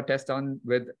we got our test done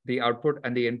with the output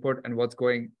and the input and what's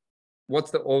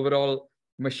the overall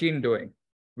machine doing.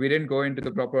 We didn't go into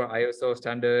the proper ISO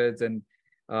standards and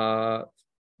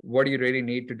what do you really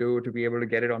need to do to be able to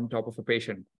get it on top of a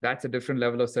patient. That's a different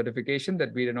level of certification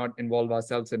that we did not involve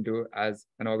ourselves into as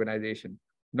an organization,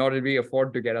 nor did we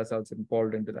afford to get ourselves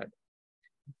involved into that.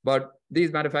 But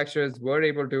these manufacturers were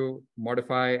able to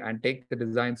modify and take the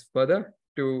designs further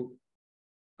to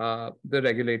the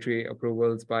regulatory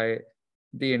approvals by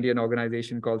the Indian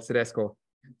organization called Sera. So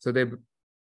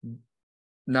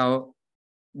now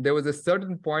there was a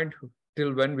certain point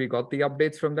till when we got the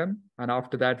updates from them. And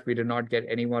after that, we did not get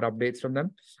any more updates from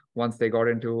them once they got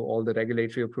into all the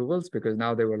regulatory approvals, because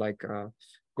now they were like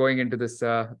going into this,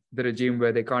 the regime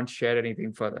where they can't share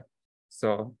anything further.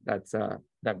 So that's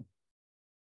them.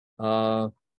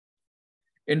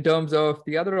 In terms of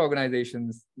the other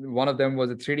organizations, one of them was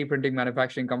a 3D printing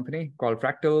manufacturing company called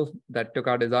Fractal that took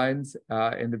our designs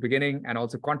in the beginning and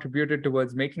also contributed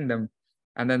towards making them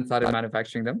and then started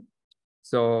manufacturing them.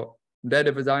 So their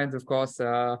designs, of course,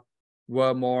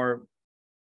 were more,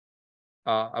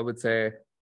 I would say,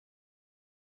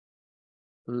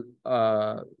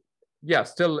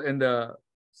 still in the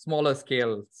smaller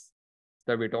scales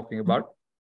that we're talking about.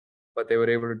 But they were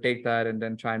able to take that and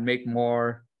then try and make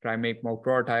more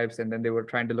prototypes, and then they were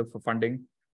trying to look for funding.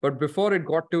 But before it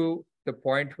got to the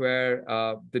point where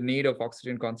the need of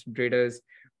oxygen concentrators,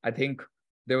 I think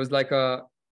there was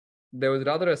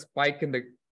rather a spike in the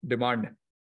demand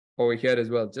over here as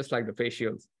well, just like the face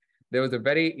shields. There was a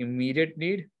very immediate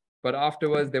need, but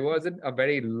afterwards there wasn't a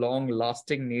very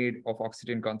long-lasting need of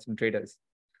oxygen concentrators.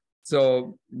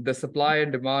 So the supply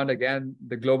and demand, again,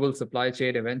 the global supply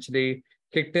chain eventually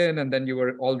kicked in, and then you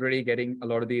were already getting a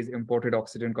lot of these imported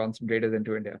oxygen concentrators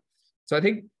into India. So I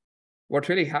think what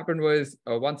really happened was,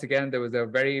 once again, there was a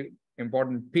very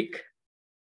important peak,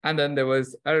 and then there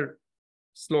was a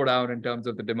slowdown in terms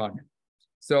of the demand.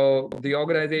 So the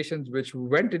organizations which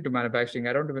went into manufacturing,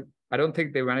 I don't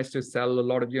think they managed to sell a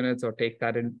lot of units or take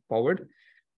that in forward.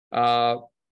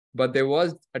 But there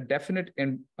was a definite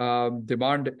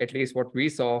demand, at least what we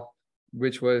saw,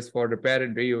 which was for repair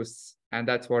and reuse. And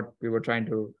that's what we were trying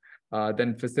to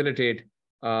then facilitate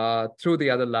through the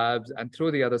other labs and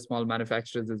through the other small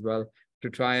manufacturers as well,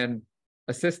 to try and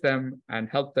assist them and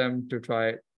help them to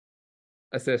try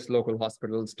assist local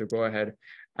hospitals to go ahead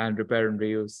and repair and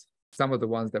reuse some of the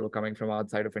ones that were coming from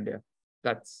outside of India.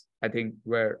 That's, I think,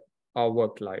 where our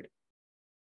work lied.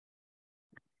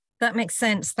 That makes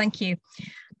sense. Thank you.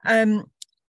 And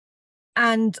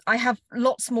I have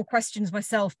lots more questions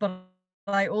myself, but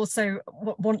I also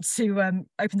want to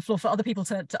open the floor for other people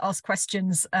to ask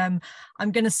questions. I'm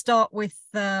going to start with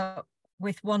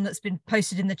one that's been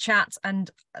posted in the chat,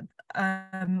 and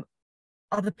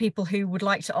other people who would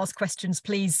like to ask questions,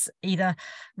 please either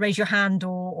raise your hand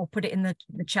or put it in the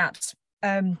chat.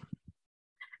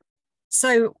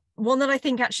 So one that I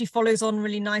think actually follows on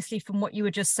really nicely from what you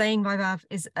were just saying, Vaibhav,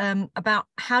 is about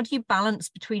how do you balance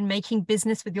between making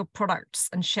business with your products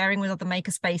and sharing with other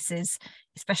makerspaces,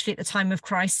 especially at the time of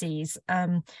crises.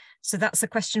 So that's a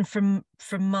question from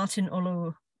Martin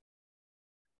Lowe.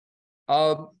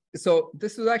 So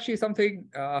this was actually something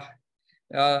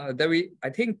that we, I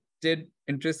think, did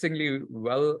interestingly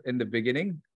well in the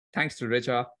beginning, thanks to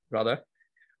Richa, rather,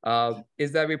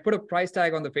 is that we put a price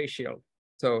tag on the face shield.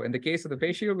 So in the case of the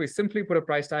face shield, we simply put a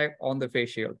price tag on the face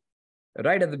shield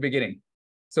right at the beginning.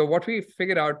 So what we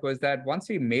figured out was that once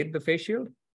we made the face shield,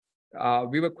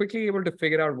 we were quickly able to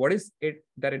figure out what is it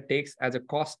that it takes as a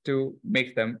cost to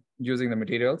make them using the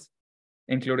materials,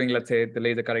 including, let's say, the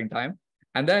laser cutting time,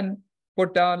 and then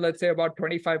put down, let's say, about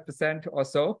 25% or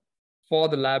so for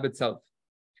the lab itself.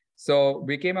 So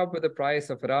we came up with a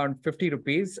price of around 50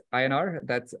 rupees INR.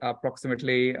 That's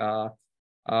approximately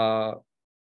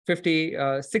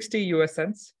 60 US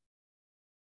cents,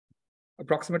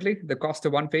 approximately the cost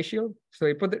of one face shield. So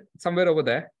we put it somewhere over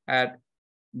there at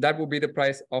that would be the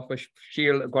price of a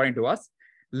shield according to us,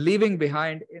 leaving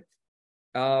behind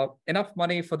enough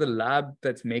money for the lab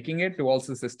that's making it to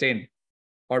also sustain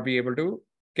or be able to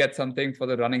get something for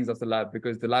the runnings of the lab,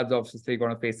 because the lab's obviously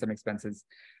going to face some expenses.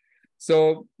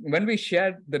 So when we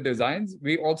shared the designs,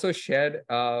 we also shared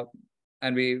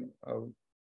and we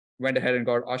went ahead and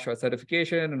got OSHA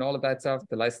certification and all of that stuff,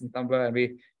 the license number, and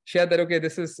we shared that, okay,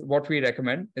 this is what we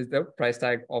recommend is the price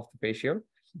tag of the face shield.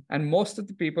 And most of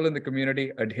the people in the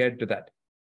community adhered to that.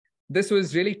 This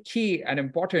was really key and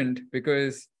important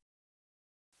because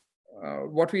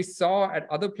what we saw at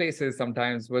other places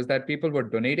sometimes was that people were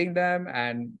donating them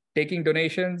and taking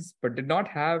donations, but did not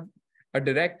have a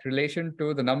direct relation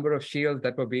to the number of shields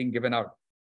that were being given out.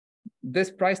 This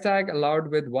price tag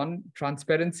allowed with one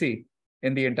transparency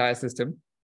in the entire system,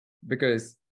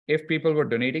 because if people were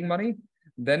donating money,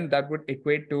 then that would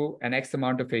equate to an X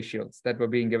amount of face shields that were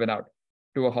being given out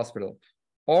to a hospital.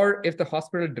 Or if the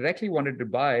hospital directly wanted to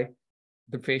buy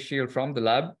the face shield from the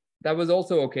lab, that was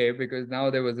also okay, because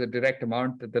now there was a direct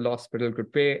amount that the hospital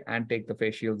could pay and take the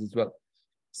face shields as well.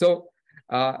 So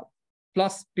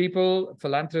plus people,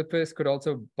 philanthropists could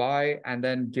also buy and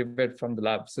then give it from the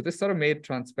lab. So this sort of made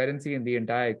transparency in the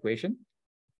entire equation.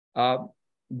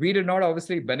 We did not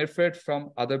obviously benefit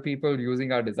from other people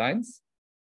using our designs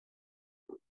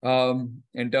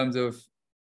in terms of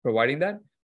providing that.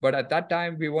 But at that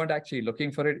time, we weren't actually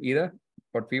looking for it either.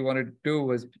 What we wanted to do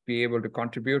was be able to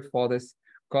contribute for this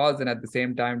cause, and at the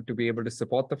same time to be able to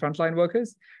support the frontline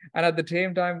workers. And at the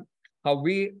same time, how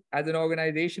we as an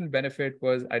organization benefit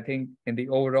was, I think, in the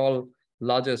overall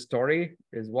larger story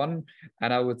is one.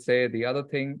 And I would say the other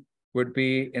thing would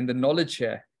be in the knowledge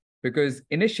share, because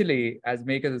initially as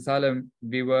Makers Asylum,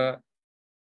 we were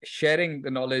sharing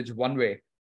the knowledge one way.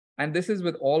 And this is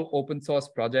with all open source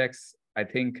projects, I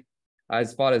think,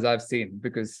 as far as I've seen,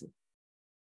 because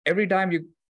every time you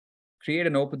create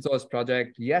an open source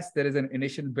project, yes, there is an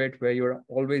initial bit where you're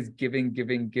always giving,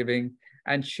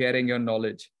 and sharing your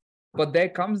knowledge. But there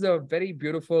comes a very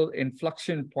beautiful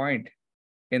inflection point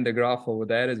in the graph over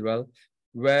there as well,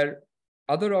 where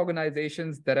other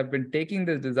organizations that have been taking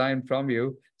this design from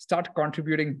you start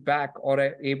contributing back or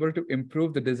are able to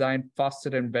improve the design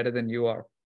faster and better than you are.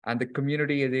 And the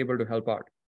community is able to help out.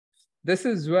 This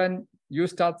is when you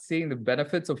start seeing the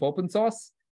benefits of open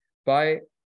source. By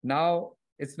now,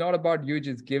 it's not about you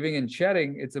just giving and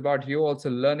sharing. It's about you also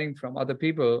learning from other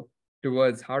people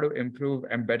towards how to improve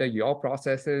and better your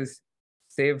processes,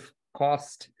 save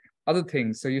cost, other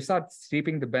things. So you start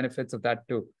reaping the benefits of that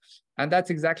too. And that's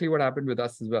exactly what happened with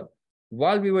us as well.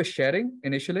 While we were sharing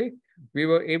initially, we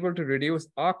were able to reduce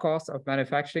our cost of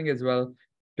manufacturing as well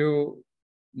to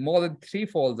more than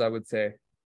threefold, I would say,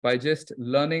 by just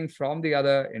learning from the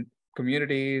other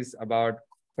communities about,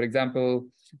 for example,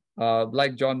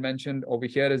 like John mentioned over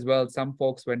here as well, some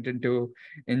folks went into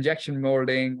injection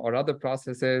molding or other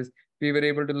processes. We were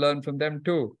able to learn from them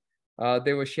too.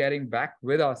 They were sharing back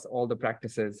with us all the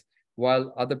practices,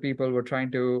 while other people were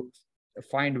trying to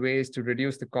find ways to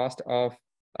reduce the cost of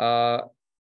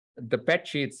the PET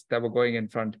sheets that were going in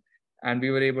front. And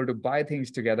we were able to buy things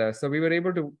together. So we were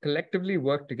able to collectively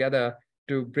work together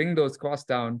to bring those costs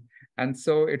down. And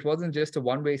so it wasn't just a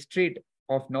one-way street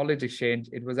of knowledge exchange.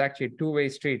 It was actually a two-way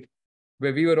street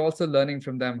where we were also learning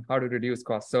from them how to reduce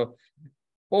costs. So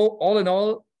all in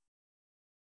all,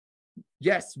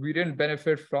 yes, we didn't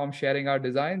benefit from sharing our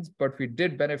designs, but we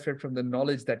did benefit from the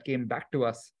knowledge that came back to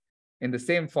us in the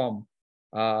same form,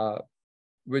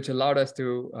 which allowed us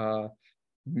to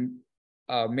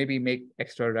maybe make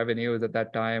extra revenues at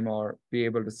that time or be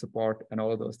able to support and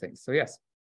all of those things. So yes.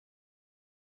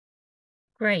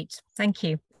 Great, thank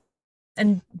you.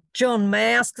 And John,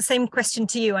 may I ask the same question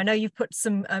to you? I know you've put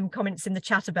some comments in the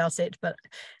chat about it, but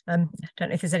I don't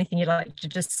know if there's anything you'd like to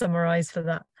just summarize for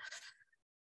that.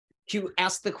 Can you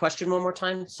ask the question one more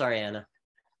time? Sorry, Anna.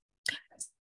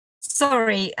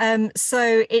 Sorry.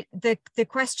 So the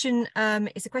question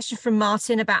is a question from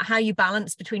Martin about how you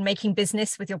balance between making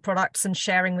business with your products and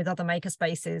sharing with other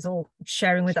makerspaces or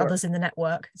sharing with others in the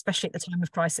network, especially at the time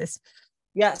of crisis.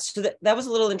 Yeah, so that was a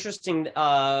little interesting.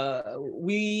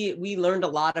 We learned a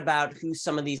lot about who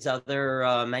some of these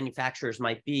other manufacturers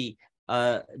might be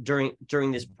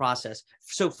during this process.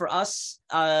 So for us,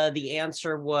 the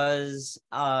answer was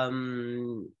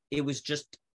it was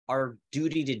just our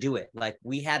duty to do it. Like,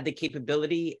 we had the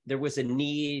capability, there was a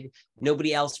need,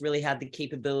 nobody else really had the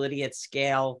capability at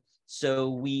scale, so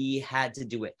we had to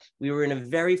do it. We were in a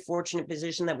very fortunate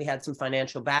position that we had some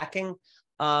financial backing.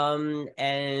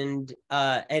 And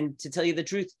to tell you the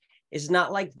truth, it's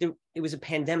not like it was a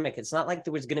pandemic. It's not like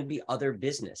there was going to be other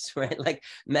business, right? Like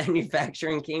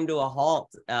manufacturing came to a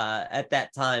halt at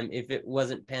that time if it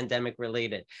wasn't pandemic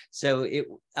related. So it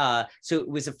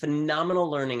was a phenomenal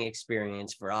learning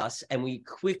experience for us, and we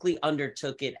quickly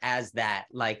undertook it as that.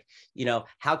 Like, you know,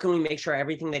 how can we make sure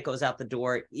everything that goes out the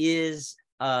door is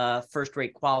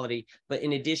first-rate quality, but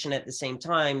in addition, at the same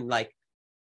time, like,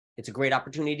 it's a great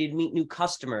opportunity to meet new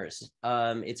customers.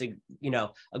 It's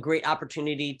a great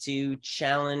opportunity to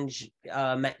challenge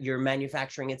your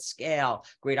manufacturing at scale.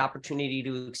 Great opportunity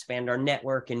to expand our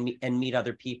network and meet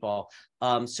other people.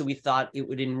 So we thought it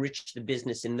would enrich the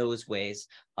business in those ways,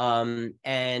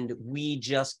 and we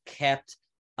just kept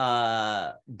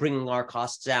bringing our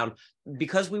costs down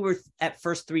because we were at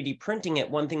first 3D printing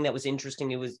it. One thing that was interesting,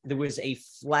 there was a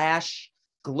flash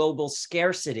global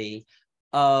scarcity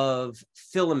of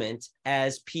filament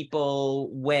as people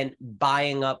went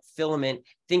buying up filament,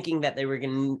 thinking that they were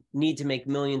going to need to make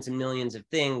millions and millions of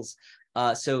things.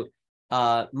 So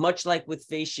much like with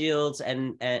face shields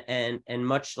and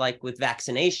much like with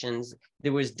vaccinations,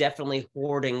 there was definitely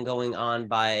hoarding going on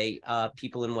by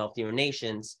people in wealthier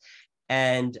nations.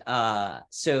 And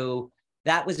so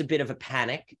that was a bit of a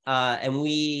panic. And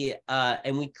we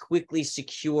quickly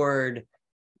secured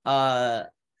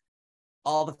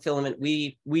all the filament.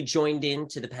 We joined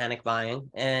into the panic buying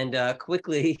and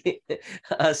quickly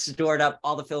stored up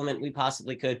all the filament we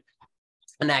possibly could,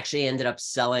 and actually ended up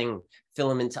selling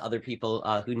filament to other people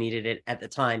who needed it at the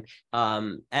time.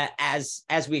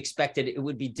 As we expected, it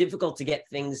would be difficult to get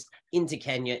things into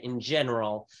Kenya in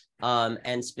general,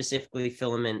 and specifically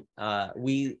filament.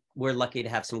 We were lucky to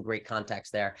have some great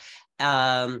contacts there.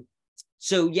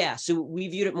 So we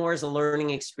viewed it more as a learning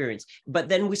experience. But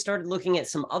then we started looking at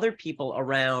some other people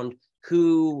around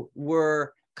who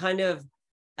were kind of,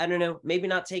 I don't know, maybe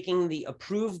not taking the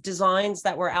approved designs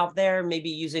that were out there, maybe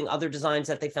using other designs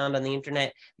that they found on the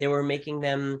internet. They were making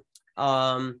them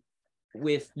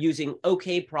with using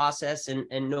OK process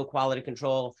and no quality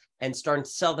control, and starting to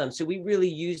sell them. So we really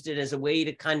used it as a way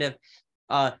to kind of,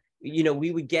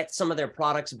 we would get some of their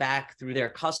products back through their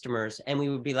customers, and we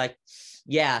would be like,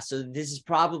 yeah, so this is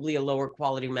probably a lower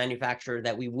quality manufacturer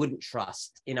that we wouldn't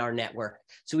trust in our network.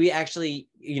 So we actually,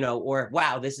 or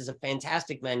wow, this is a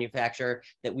fantastic manufacturer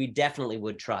that we definitely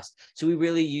would trust. So we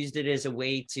really used it as a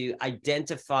way to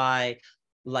identify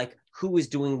like who was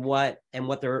doing what and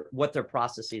what their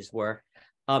processes were.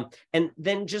 And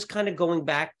then just kind of going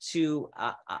back to,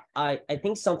 I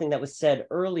think something that was said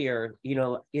earlier,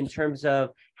 in terms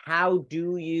of how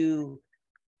do you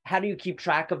keep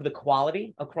track of the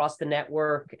quality across the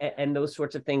network and those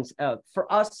sorts of things?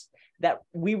 For us, that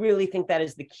we really think that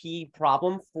is the key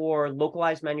problem for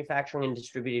localized manufacturing and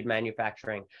distributed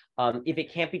manufacturing. If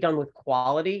it can't be done with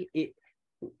quality,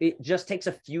 it just takes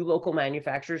a few local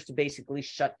manufacturers to basically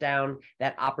shut down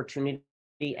that opportunity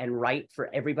and right for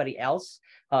everybody else.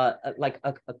 Like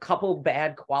a couple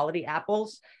bad quality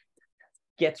apples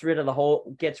gets rid of the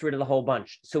whole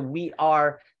bunch. So we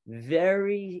are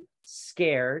very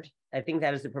scared, I think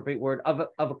that is the appropriate word, of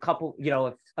a couple,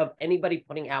 of anybody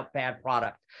putting out bad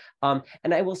product.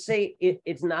 And I will say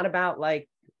it's not about like,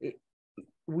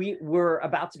 we're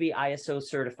about to be ISO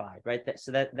certified, right?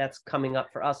 So that's coming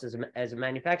up for us as a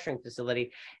manufacturing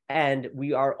facility, and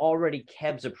we are already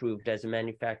KEBS approved as a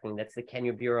manufacturing. That's the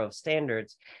Kenya Bureau of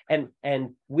Standards.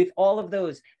 And with all of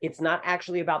those, it's not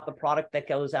actually about the product that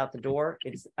goes out the door.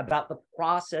 It's about the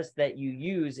process that you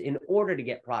use in order to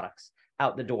get products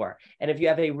out the door. And if you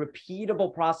have a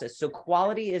repeatable process, so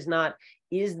quality is not,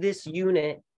 is this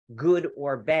unit good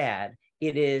or bad?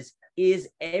 It is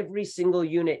every single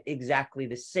unit exactly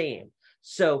the same?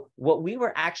 So what we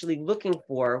were actually looking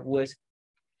for was,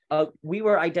 we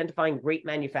were identifying great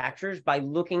manufacturers by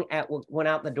looking at what went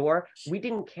out the door. We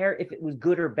didn't care if it was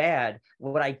good or bad.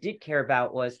 What I did care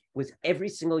about was every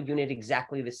single unit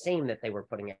exactly the same that they were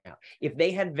putting out. If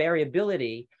they had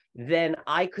variability, then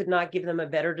I could not give them a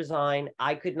better design.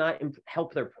 I could not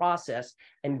help their process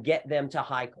and get them to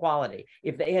high quality.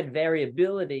 If they had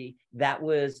variability, that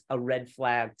was a red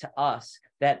flag to us.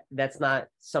 That's not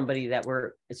somebody that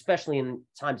we're, especially in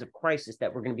times of crisis,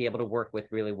 that we're going to be able to work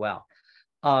with really well.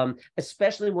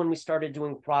 Especially when we started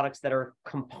doing products that are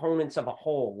components of a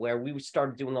whole, where we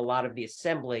started doing a lot of the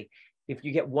assembly. If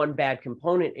you get one bad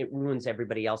component, it ruins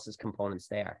everybody else's components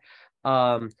there.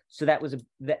 So that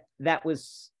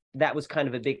was kind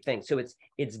of a big thing. So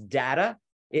it's data.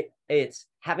 It's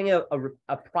having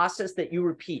a process that you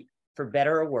repeat for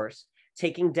better or worse,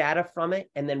 taking data from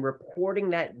it and then reporting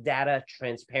that data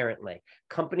transparently.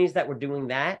 Companies that were doing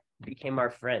that became our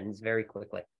friends very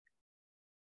quickly.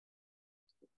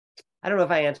 I don't know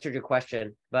if I answered your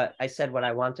question, but I said what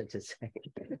I wanted to say.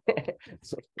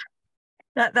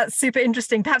 That's super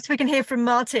interesting. Perhaps we can hear from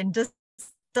Martin. Does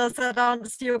that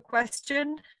answer your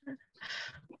question?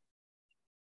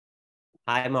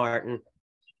 Hi, Martin.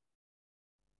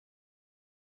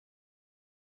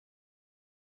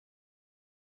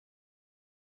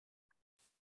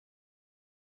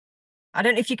 I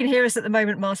don't know if you can hear us at the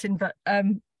moment, Martin, but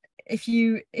if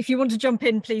you want to jump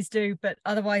in, please do. But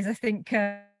otherwise, I think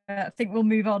we'll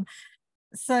move on.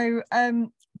 So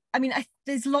I mean,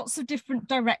 there's lots of different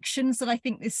directions that I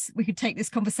think we could take this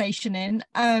conversation in.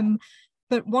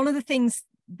 But one of the things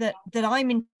that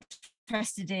I'm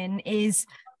interested in is,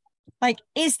 like,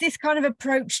 is this kind of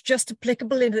approach just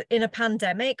applicable in a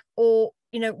pandemic, or,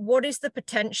 you know, what is the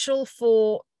potential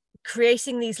for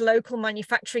creating these local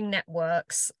manufacturing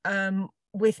networks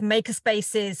with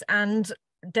makerspaces and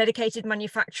dedicated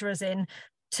manufacturers in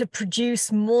to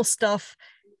produce more stuff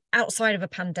outside of a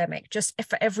pandemic, just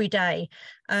for every day?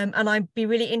 And I'd be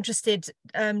really interested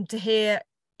to hear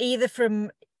either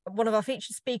from one of our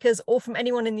featured speakers or from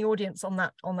anyone in the audience on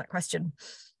that question.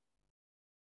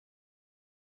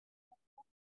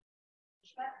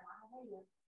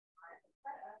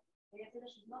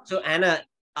 So Anna,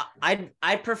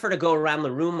 I'd prefer to go around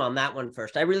the room on that one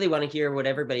first. I really want to hear what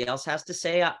everybody else has to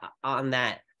say on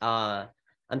that.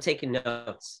 I'm taking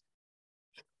notes.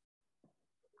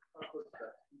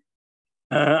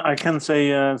 I can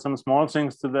say some small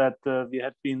things to that. We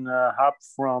had been a hub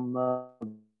from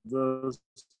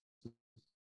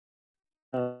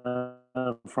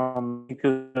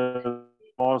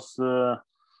was a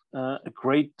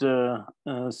great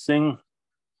thing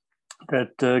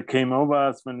that came over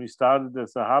us when we started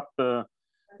as a hub.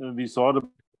 We sort of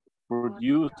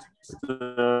produced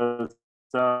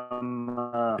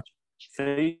some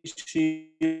face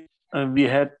shields. We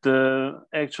had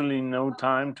actually no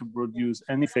time to produce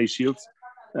any face shields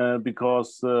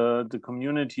because the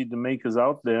community, the makers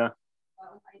out there,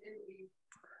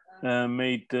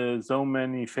 made so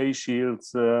many face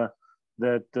shields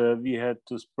that we had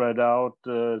to spread out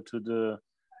to the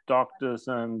doctors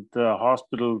and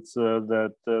hospitals.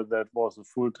 That was a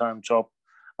full-time job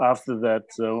after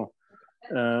that. So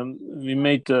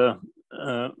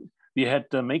we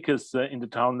had makers in the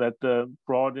town that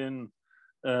brought in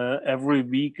every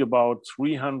week about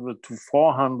 300 to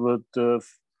 400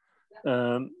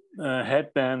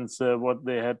 headbands, what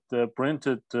they had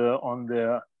printed on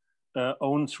their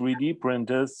own 3D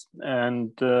printers.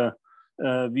 And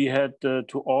we had to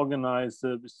organize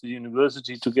with the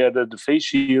university together the face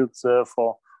shields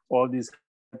for all these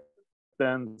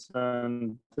headbands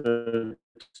and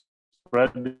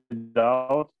spread it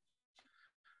out.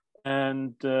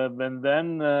 And when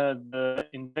then the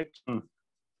infection,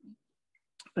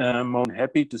 I'm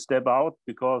happy to step out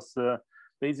because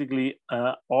basically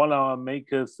all our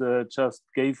makers just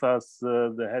gave us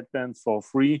the headbands for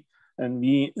free, and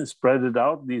we spread it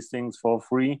out, these things, for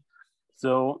free.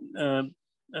 So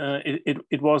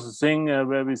it was a thing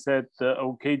where we said,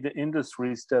 okay, the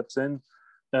industry steps in.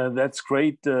 That's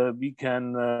great. We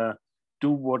can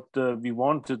do what we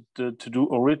wanted to do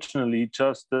originally,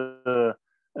 just to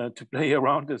play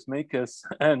around as makers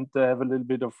and have a little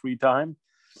bit of free time.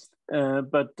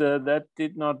 But that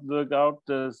did not work out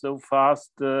so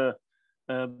fast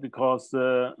because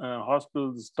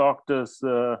hospitals, doctors,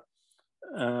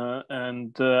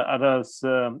 and others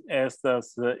asked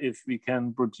us if we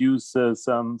can produce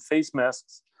some face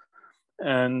masks.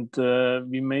 And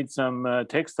we made some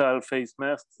textile face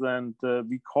masks, and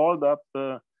we called up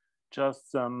just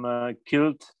some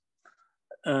guild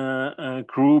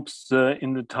groups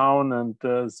in the town and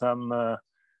some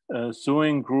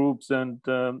sewing groups and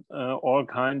all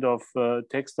kind of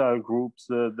textile groups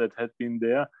that had been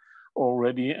there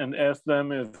already, and asked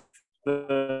them if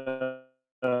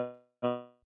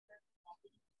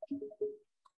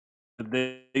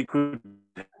they could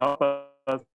help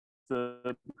us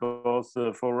because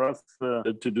for us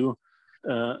to do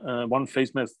one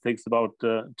face mask takes about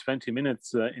 20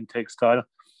 minutes in textile,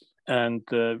 and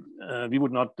we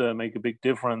would not make a big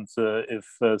difference if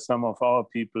some of our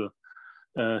people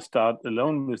start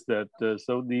alone with that.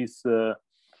 So these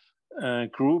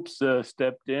groups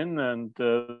stepped in, and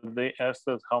they asked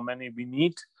us how many we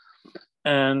need.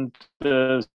 And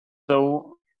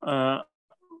so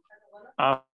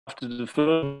after the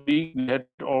first week, we had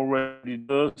already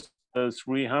those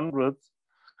 300.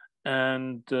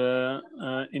 And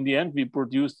in the end, we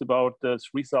produced about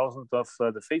 3,000 of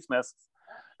the face masks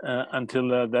until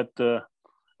that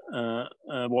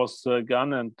was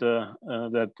gone, and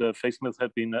that face masks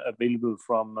had been available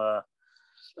from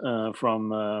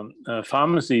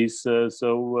pharmacies.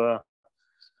 So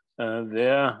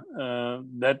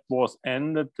that was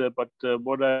ended. But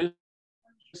what I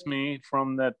me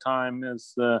from that time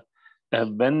is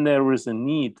when there is a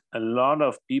need, a lot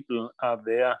of people are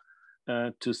there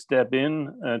to step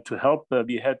in to help.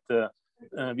 We had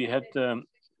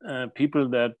people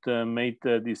that made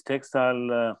these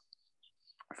textile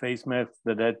face masks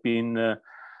that had been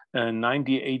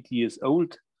 98 years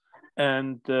old,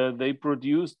 and they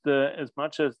produced as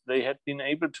much as they had been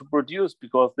able to produce,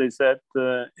 because they said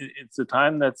it's a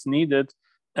time that's needed,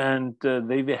 and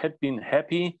they had been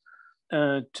happy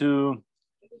to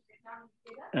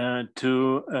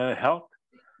help.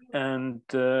 And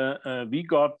we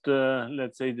got,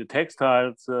 let's say, the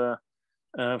textiles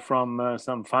from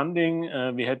some funding.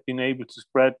 We had been able to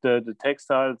spread the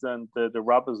textiles and the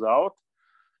rubbers out,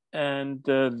 and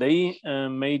they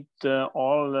made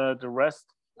all the rest.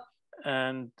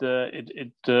 And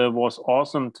it was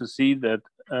awesome to see that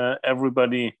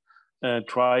everybody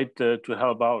tried to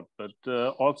help out. But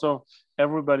also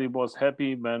everybody was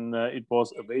happy when it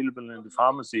was available in the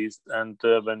pharmacies, and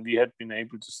when we had been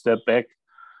able to step back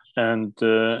and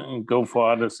go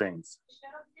for other things.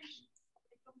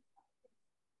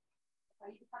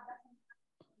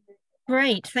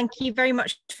 Great, thank you very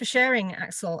much for sharing,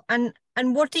 Axel. And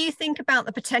what do you think about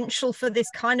the potential for this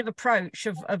kind of approach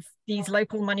of these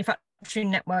local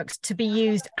manufacturing networks to be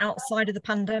used outside of the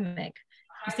pandemic?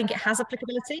 Do you think it has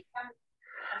applicability?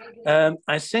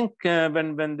 I think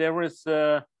when there is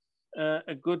a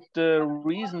good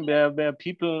reason where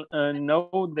people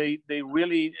know they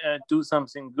really do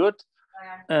something good,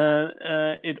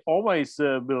 it always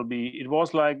will be. It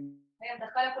was like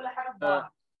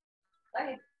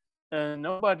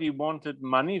nobody wanted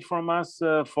money from us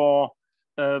for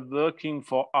working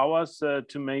for hours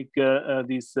to make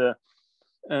these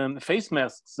face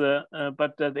masks,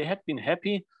 but they had been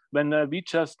happy when we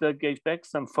just gave back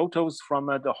some photos from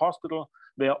the hospital,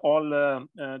 where all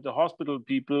the hospital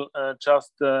people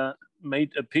just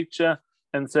made a picture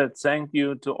and said thank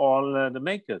you to all the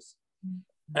makers.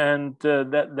 And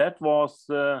that was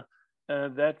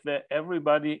that where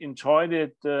everybody enjoyed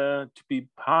it to be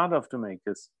part of the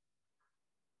makers.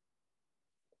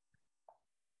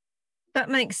 That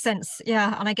makes sense,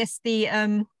 yeah. And I guess the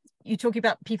you talking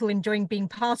about people enjoying being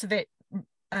part of it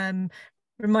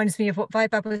reminds me of what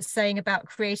Vaibhav was saying about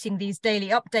creating these daily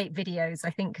update videos.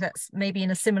 I think that's maybe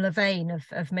in a similar vein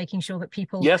of making sure that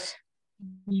people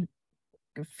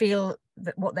feel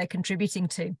that what they're contributing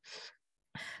to.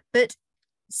 But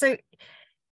so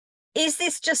is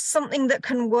this just something that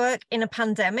can work in a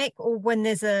pandemic or when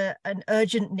there's an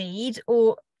urgent need,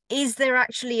 or is there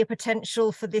actually a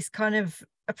potential for this kind of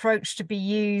approach to be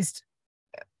used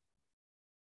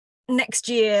next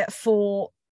year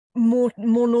for more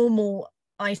normal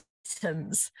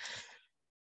items?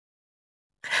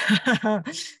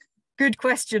 Good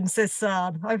question, says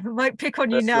San. I might pick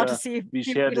on you now to see if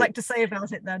you'd like to say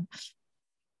about it then.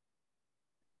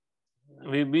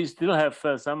 We still have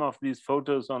some of these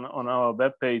photos on our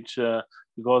webpage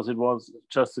because it was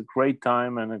just a great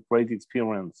time and a great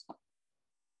experience.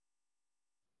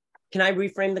 Can I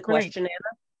reframe the question,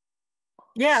 Anna?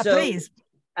 Yeah, so, please.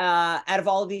 Out of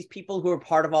all of these people who are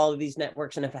part of all of these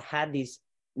networks and have had these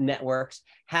networks,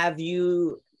 have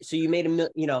you, so you made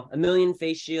a million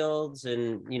face shields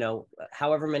and,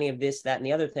 however many of this, that, and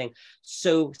the other thing.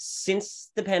 So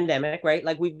since the pandemic, right,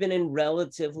 like we've been in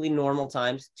relatively normal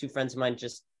times. Two friends of mine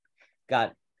just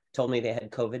told me they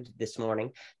had COVID this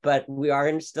morning, but we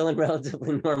are still in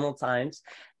relatively normal times.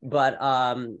 But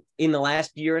in the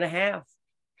last year and a half,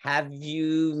 have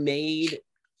you made,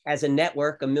 as a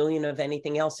network, 1 million of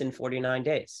anything else in 49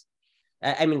 days?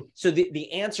 I mean, so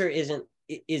the answer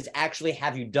is actually,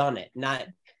 have you done it? Not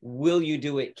will you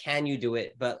do it, can you do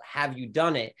it, but have you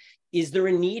done it? Is there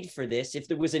a need for this? If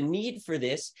there was a need for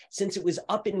this, since it was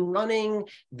up and running,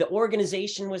 the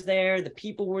organization was there, the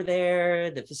people were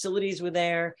there, the facilities were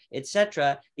there,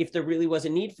 etc. If there really was a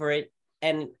need for it,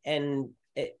 and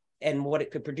what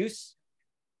it could produce,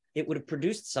 it would have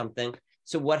produced something.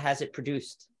 So what has it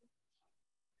produced?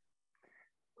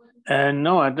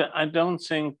 No, I don't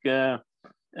think that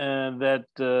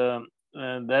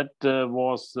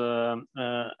was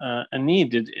a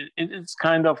need. It's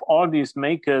kind of all these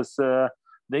makers,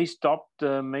 they stopped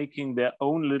making their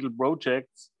own little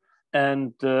projects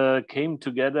and came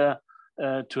together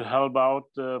to help out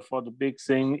for the big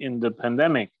thing in the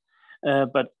pandemic.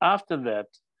 But after that,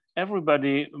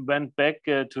 everybody went back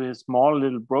to his small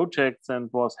little projects and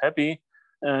was happy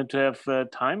to have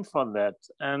time for that.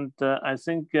 And I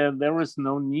think there is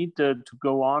no need to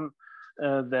go on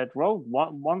that road.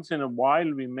 Once in a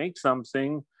while we make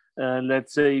something,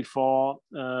 let's say for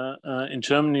in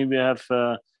Germany we have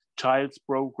child's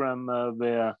program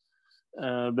where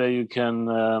you can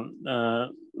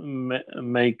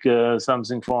make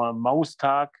something for a mouse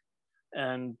tag,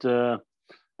 and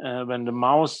when the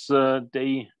mouse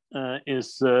day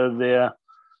is there,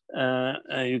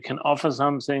 you can offer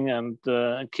something, and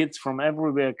kids from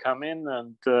everywhere come in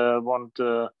and want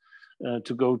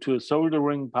to go to a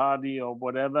soldering party or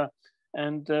whatever.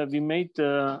 And we made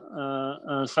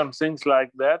some things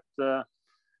like that.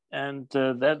 And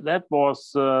that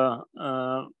was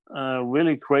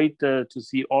really great to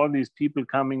see all these people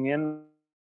coming in,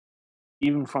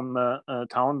 even from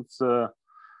towns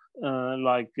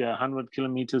like 100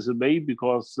 kilometers away,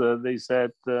 because they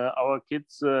said our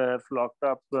kids have locked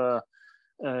up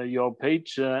your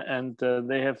page and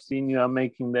they have seen you are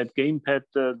making that gamepad.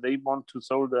 They want to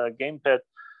solder a gamepad,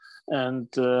 and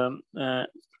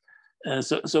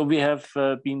so we have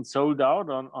been sold out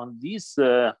on these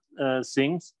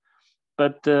things.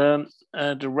 But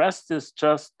the rest is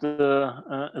just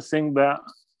a thing where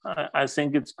I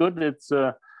think it's good. It's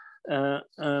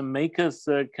makers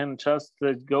can just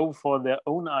go for their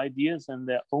own ideas and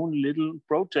their own little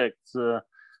projects.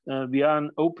 We are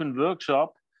an open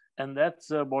workshop, and that's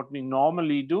what we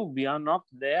normally do. We are not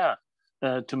there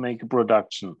to make a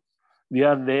production. We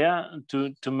are there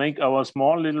to make our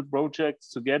small little projects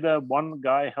together. One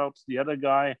guy helps the other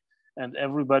guy, and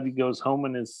everybody goes home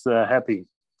and is happy.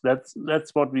 That's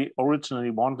what we originally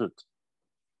wanted.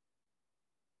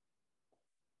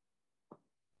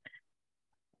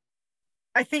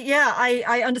 I think, yeah,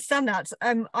 I understand that.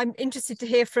 I'm interested to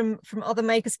hear from other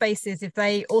makerspaces if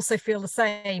they also feel the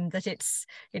same, that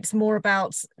it's more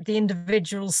about the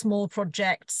individual small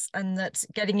projects, and that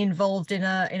getting involved in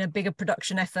a bigger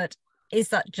production effort, is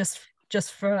that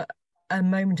just for a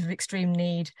moment of extreme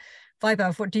need.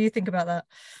 Vaibhav, what do you think about that?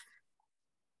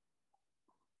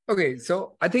 Okay,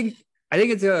 so I think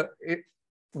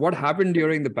what happened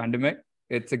during the pandemic,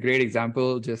 it's a great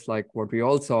example, just like what we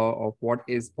all saw, of what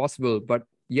is possible. But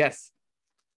yes,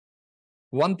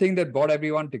 one thing that brought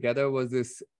everyone together was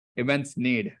this immense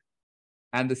need.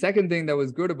 And the second thing that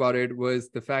was good about it was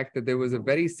the fact that there was a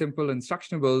very simple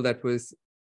instructionable that was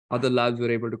other labs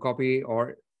were able to copy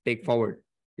or take forward,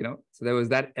 So there was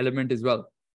that element as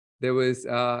well. There was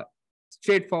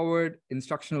straightforward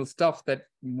instructional stuff that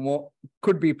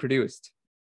could be produced.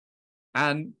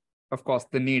 And of course,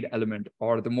 the need element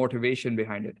or the motivation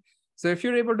behind it. So if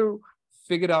you're able to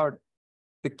figure out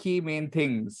the key main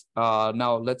things,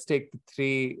 now let's take the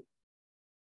 3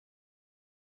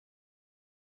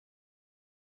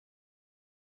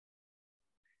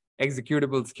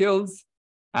 executable skills,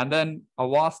 and then a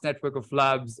vast network of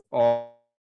labs or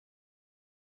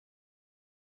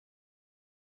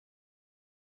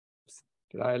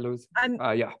did I lose?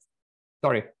 Yeah,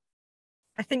 sorry.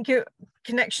 I think your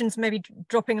connection's maybe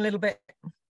dropping a little bit,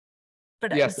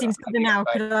 but yes, it seems better now.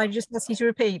 Could I just ask you to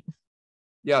repeat?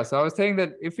 Yeah, so I was saying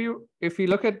that if you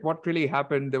look at what really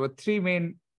happened, there were 3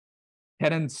 main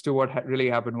tenets to what really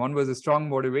happened. One was a strong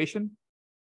motivation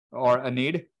or a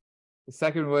need. The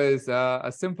second was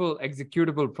a simple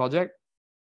executable project.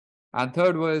 And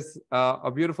third was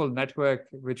a beautiful network,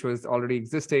 which was already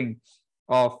existing,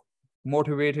 of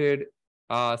motivated,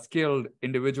 skilled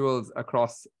individuals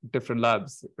across different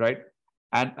labs, right?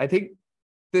 And I think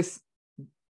this,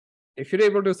 if you're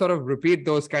able to sort of repeat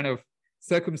those kind of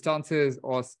circumstances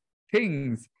or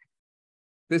things,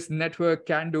 this network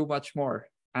can do much more.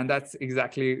 And that's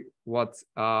exactly what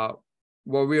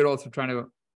we're also trying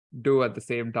to do at the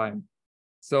same time.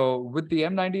 So with the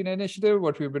M19 initiative,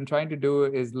 what we've been trying to do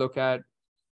is look at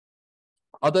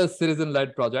other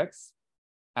citizen-led projects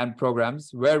and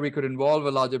programs where we could involve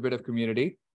a larger bit of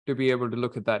community to be able to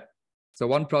look at that. So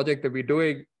one project that we're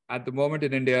doing at the moment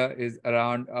in India is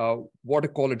around water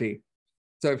quality.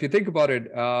 So if you think about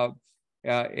it,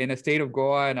 in a state of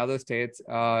Goa and other states,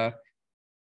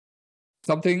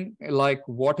 something like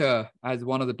water as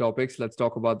one of the topics, let's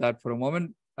talk about that for a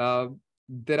moment. There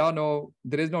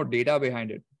is no data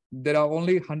behind it. There are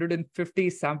only 150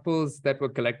 samples that were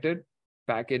collected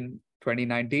back in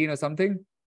 2019 or something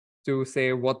to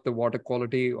say what the water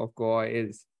quality of Goa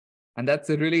is. And that's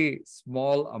a really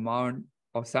small amount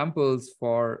of samples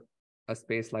for a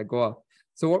space like Goa.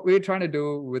 So what we're trying to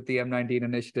do with the M19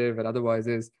 initiative and otherwise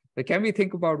is, can we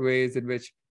think about ways in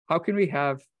which, how can we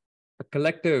have a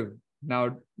collective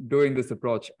now doing this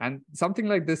approach? And something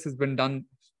like this has been done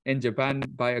in Japan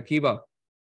by Akiba,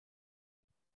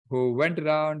 who went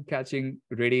around catching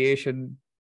radiation,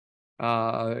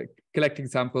 collecting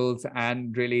samples,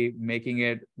 and really making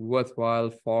it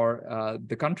worthwhile for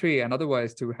the country and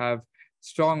otherwise to have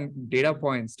strong data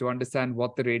points to understand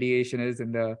what the radiation is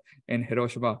in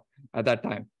Hiroshima at that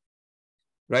time.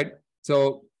 right?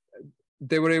 So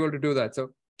they were able to do that.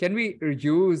 So can we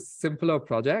use simpler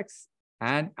projects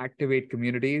and activate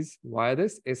communities via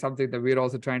this is something that we're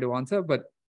also trying to answer. But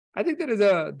I think there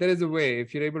is a way,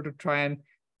 if you're able to try and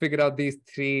figure out these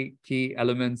three key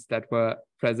elements that were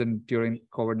present during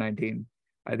COVID-19,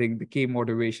 I think the key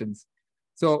motivations.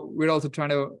 So we're also trying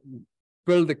to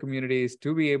build the communities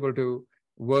to be able to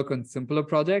work on simpler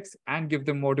projects and give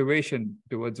them motivation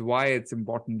towards why it's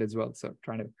important as well. So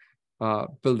trying to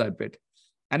build that bit.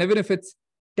 And even if it's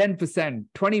 10%,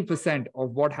 20%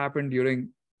 of what happened during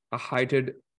a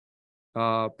heightened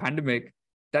pandemic,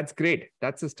 that's great.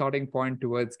 That's a starting point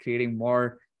towards creating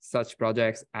more such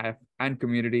projects and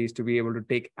communities to be able to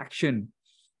take action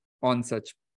on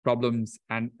such problems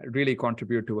and really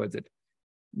contribute towards it.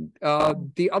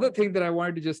 The other thing that I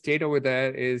wanted to just state over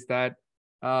there is that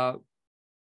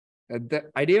the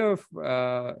idea of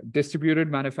distributed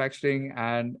manufacturing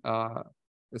and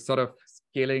sort of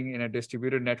scaling in a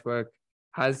distributed network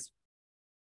has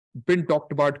been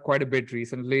talked about quite a bit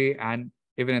recently and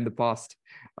even in the past.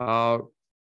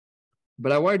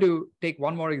 But I wanted to take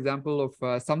one more example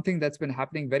of something that's been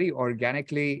happening very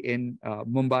organically in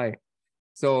Mumbai.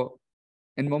 So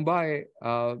in Mumbai,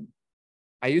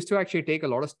 I used to actually take a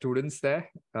lot of students there.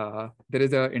 There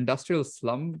is an industrial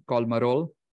slum called Marol,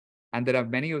 and there are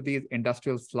many of these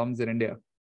industrial slums in India.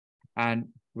 And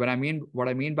what I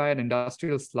mean by an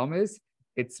industrial slum is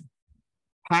it's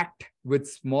packed with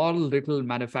small little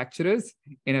manufacturers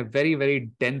in a very, very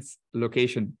dense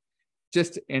location.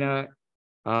 Just in a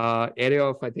area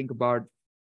of, I think, about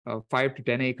 5 to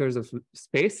 10 acres of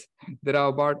space, there are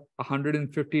about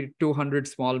 150 to 200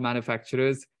 small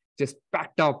manufacturers just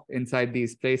packed up inside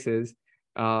these places,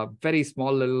 very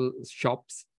small little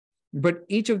shops, but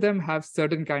each of them have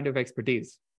certain kind of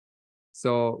expertise.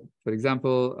 So, for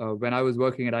example, when I was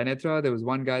working at iNetra, there was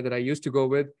one guy that I used to go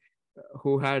with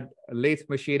who had lathe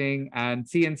machining and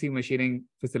CNC machining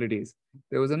facilities.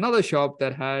 There was another shop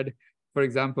that had, for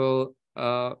example,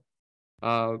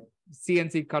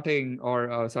 CNC cutting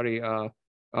or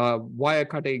wire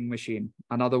cutting machine.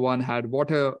 Another one had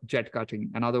water jet cutting.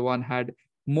 Another one had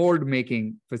mold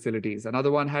making facilities.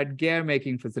 Another one had gear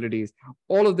making facilities.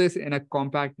 All of this in a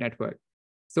compact network.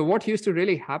 So what used to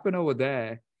really happen over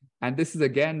there, and this is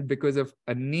again because of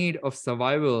a need of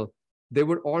survival, they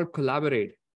would all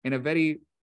collaborate in a very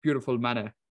beautiful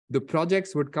manner. The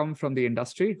projects would come from the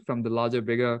industry, from the larger,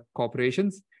 bigger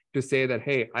corporations to say that,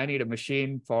 hey, I need a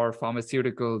machine for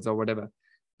pharmaceuticals or whatever.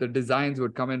 The designs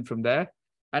would come in from there.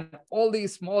 And all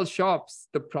these small shops,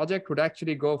 the project would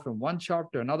actually go from one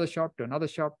shop to another shop to another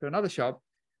shop to another shop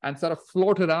and sort of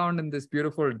float around in this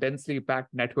beautiful, densely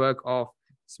packed network of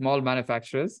small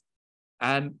manufacturers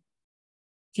and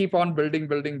keep on building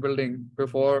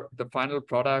before the final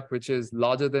product, which is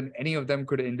larger than any of them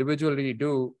could individually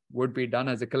do, would be done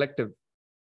as a collective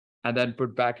and then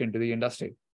put back into the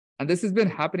industry. And this has been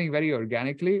happening very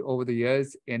organically over the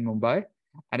years in Mumbai.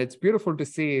 And it's beautiful to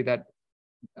see that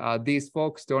these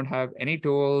folks don't have any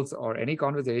tools or any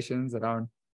conversations around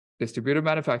distributed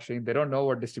manufacturing. They don't know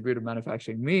what distributed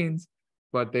manufacturing means,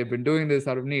 but they've been doing this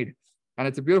out of need. And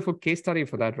it's a beautiful case study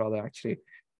for that, rather, actually.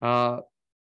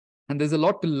 And there's a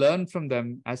lot to learn from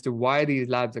them as to why these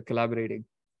labs are collaborating.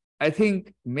 I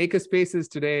think makerspaces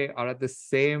today are at the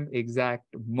same exact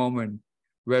moment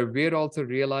where we're also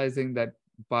realizing that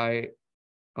by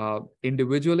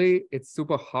individually, it's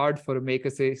super hard for a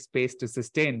makerspace to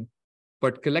sustain.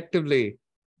 But collectively,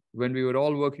 when we were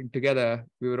all working together,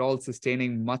 we were all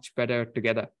sustaining much better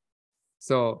together.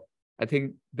 So I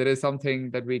think there is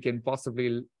something that we can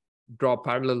possibly draw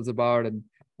parallels about and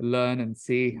learn and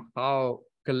see how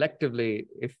collectively,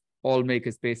 if all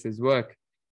makerspaces work,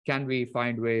 can we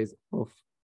find ways of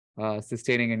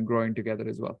sustaining and growing together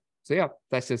as well. So yeah,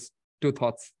 that's just two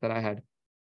thoughts that I had.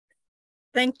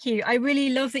 Thank you. I really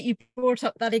love that you brought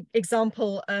up that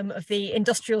example of the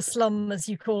industrial slum, as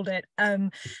you called it,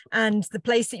 and the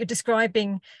place that you're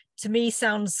describing to me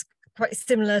sounds quite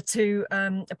similar to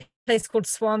a place called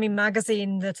Swami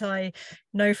Magazine that I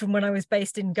know from when I was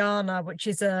based in Ghana, which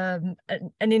is an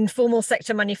informal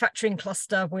sector manufacturing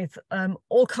cluster with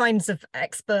all kinds of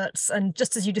experts. And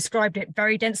just as you described it,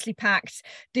 very densely packed,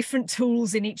 different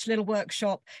tools in each little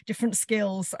workshop, different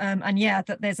skills. And yeah,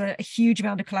 that there's a huge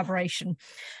amount of collaboration.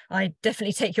 I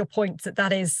definitely take your point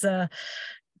that is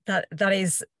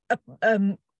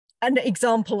an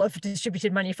example of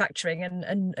distributed manufacturing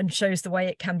and shows the way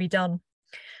it can be done.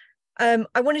 I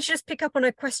wanted to just pick up on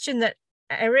a question that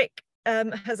Eric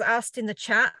has asked in the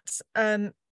chat.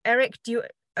 Eric,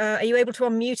 are you able to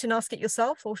unmute and ask it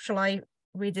yourself, or shall I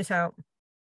read it out?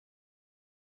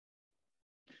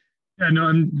 Yeah,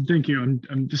 no, thank you.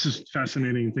 This is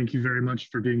fascinating. Thank you very much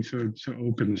for being so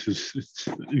open. It's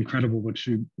incredible what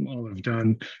you all have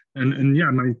done. And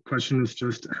yeah, my question is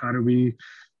just how do we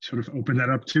sort of open that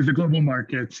up to the global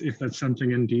markets if that's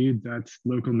something indeed that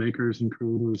local makers and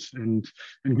creators and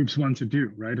groups want to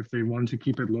do, right? If they want to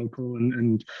keep it local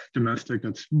and domestic,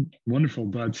 that's wonderful.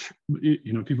 But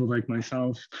you know, people like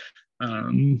myself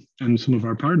and some of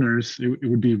our partners, it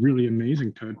would be really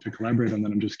amazing to collaborate on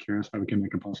that. I'm just curious how we can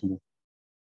make it possible.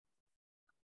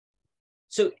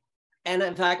 So, and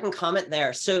if I can comment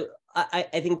there, so I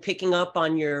think picking up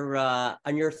on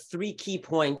your three key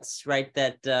points, right?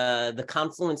 That the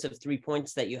confluence of 3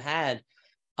 points that you had.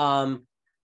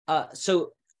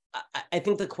 So I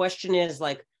think the question is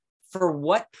like, for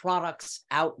what products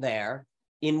out there,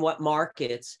 in what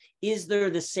markets, is there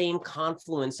the same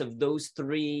confluence of those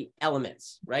three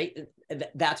elements, right?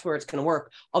 That's where it's going to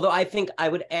work. Although I think I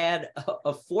would add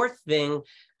a fourth thing,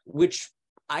 which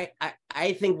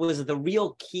I think was the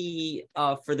real key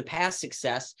for the past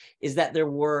success, is that there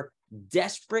were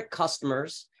desperate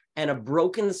customers and a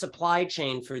broken supply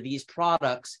chain for these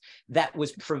products that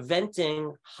was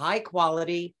preventing high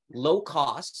quality, low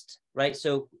cost, right?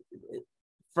 So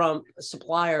from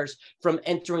suppliers from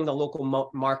entering the local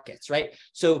markets, right?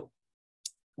 So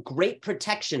great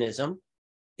protectionism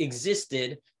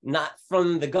existed, not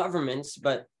from the governments,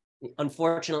 but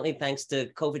unfortunately, thanks to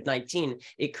COVID-19,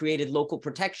 it created local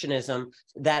protectionism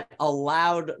that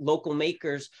allowed local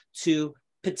makers to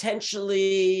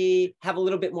potentially have a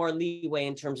little bit more leeway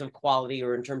in terms of quality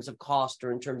or in terms of cost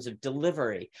or in terms of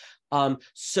delivery.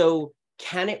 So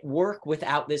can it work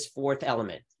without this fourth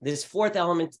element? This fourth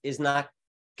element is not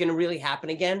going to really happen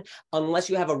again unless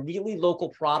you have a really local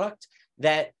product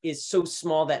that is so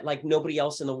small that like nobody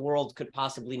else in the world could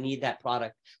possibly need that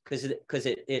product because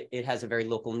it has a very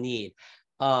local need.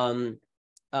 So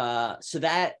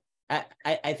that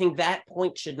I think that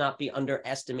point should not be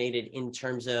underestimated in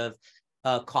terms of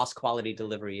cost, quality,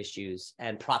 delivery issues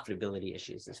and profitability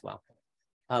issues as well.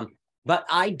 But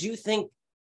I do think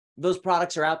those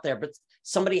products are out there, but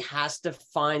somebody has to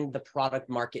find the product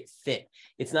market fit.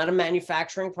 It's not a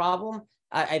manufacturing problem.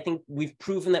 I think we've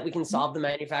proven that we can solve the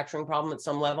manufacturing problem at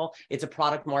some level. It's a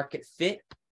product market fit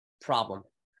problem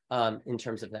in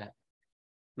terms of that.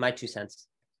 My 2 cents.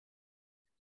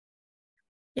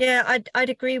 Yeah, I'd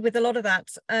agree with a lot of that.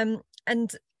 And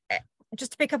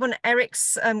just to pick up on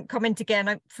Eric's comment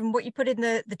again, from what you put in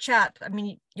the chat, I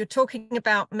mean, you're talking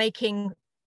about making,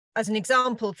 as an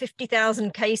example,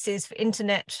 50,000 cases for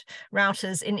internet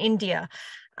routers in India.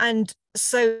 And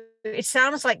so it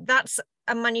sounds like that's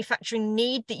a manufacturing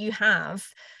need that you have,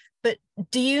 but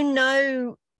do you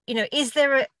know, is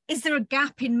there a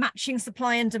gap in matching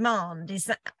supply and demand? Is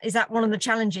that one of the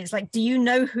challenges? Like, do you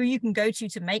know who you can go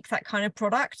to make that kind of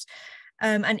product?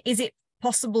 And is it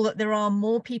possible that there are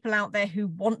more people out there who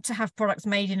want to have products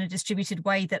made in a distributed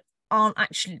way that don't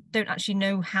actually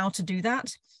know how to do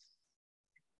that?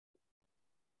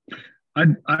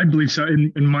 I believe so.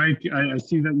 And Mike, I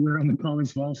see that you're on the call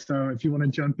as well. So if you want to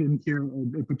jump in here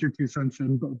or put your 2 cents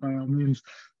in, by all means.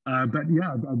 But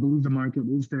yeah, I believe the market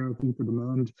is there. I think the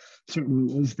demand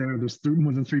certainly is there. There's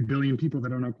more than 3 billion people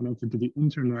that are not connected to the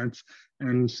internet.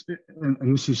 And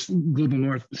this is global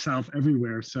north, south,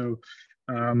 everywhere. So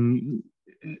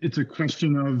it's a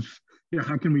question of,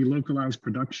 how can we localize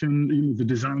production, the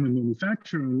design and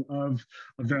manufacturing of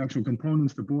the actual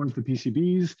components, the boards, the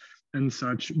PCBs, and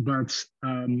such, but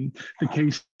the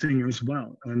casing as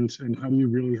well, and how do you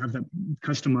really have that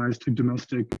customized to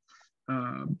domestic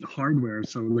hardware?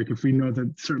 So, like, if we know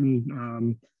that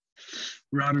certain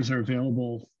routers are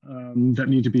available that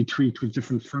need to be tweaked with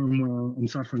different firmware and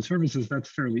software and services, that's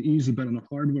fairly easy. But on the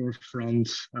hardware front,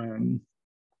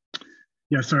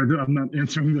 yeah, sorry, I'm not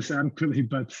answering this adequately,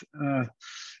 but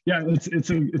yeah, it's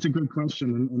a good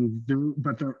question,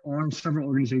 but there are several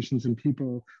organizations and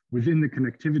people within the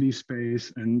connectivity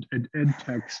space and ed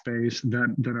tech space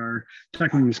that are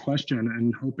tackling this question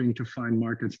and hoping to find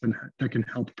markets that can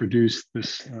help produce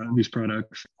these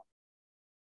products.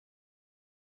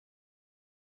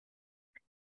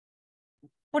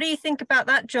 What do you think about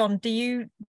that, John? Do you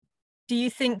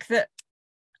think that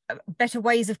better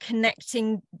ways of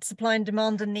connecting supply and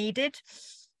demand are needed?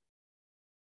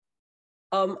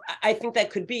 I think that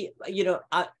could be,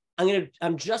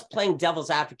 I'm just playing devil's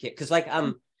advocate because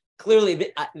clearly this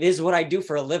is what I do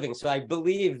for a living. So I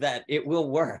believe that it will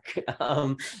work.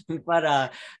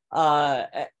 But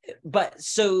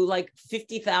so like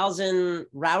 50,000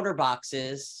 router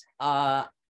boxes,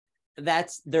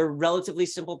 they're relatively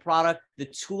simple product. The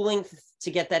tooling to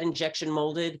get that injection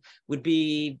molded would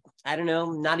be, I don't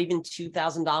know, not even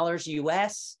 $2,000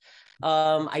 US.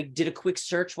 I did a quick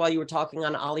search while you were talking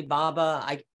on Alibaba.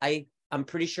 I'm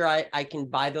pretty sure I can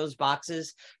buy those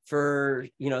boxes for,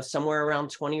 you know, somewhere around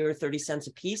 20 or 30 cents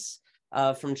a piece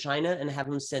from China and have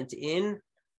them sent in.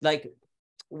 Like,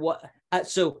 what?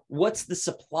 So what's the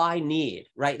supply need,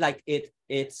 right? Like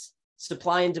it's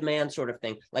supply and demand sort of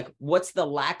thing. Like, what's the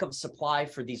lack of supply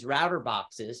for these router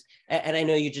boxes? And I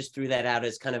know you just threw that out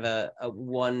as kind of a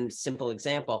one simple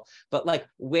example, but like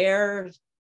why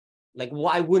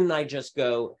wouldn't I just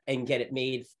go and get it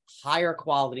made higher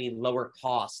quality, lower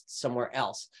cost somewhere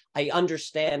else? I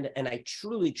understand, and I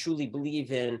truly, truly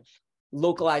believe in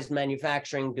localized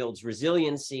manufacturing builds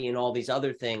resiliency and all these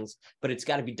other things, but it's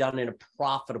got to be done in a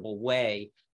profitable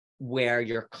way where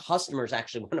your customers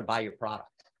actually want to buy your product.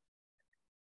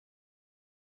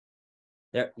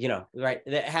 There, you know, right?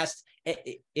 It's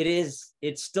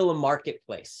still a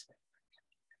marketplace.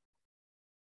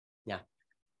 Yeah.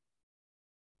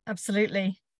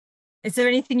 Absolutely. Is there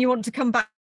anything you want to come back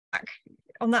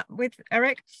on that with,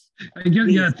 Eric?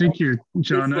 Yeah, thank you,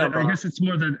 John. I guess it's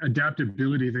more the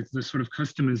adaptability, the sort of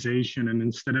customization, and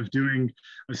instead of doing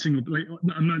a single, like,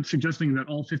 I'm not suggesting that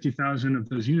all 50,000 of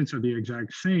those units are the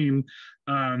exact same.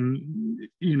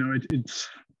 You know, it's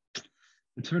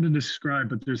hard to describe,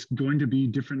 but there's going to be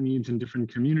different needs in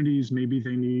different communities. Maybe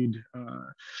they need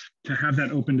to have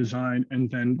that open design and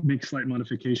then make slight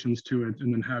modifications to it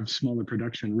and then have smaller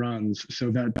production runs. So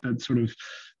that sort of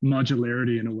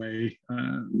modularity in a way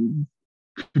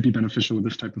could be beneficial with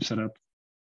this type of setup.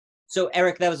 So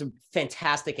Eric, that was a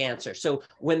fantastic answer. So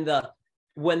when the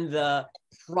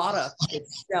product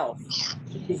itself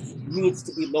needs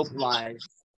to be localized,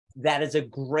 that is a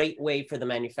great way for the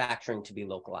manufacturing to be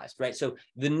localized, right? So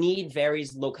the need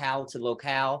varies locale to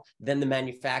locale, then the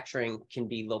manufacturing can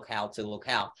be locale to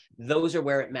locale. Those are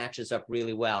where it matches up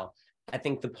really well. I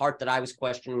think the part that I was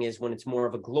questioning is when it's more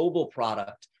of a global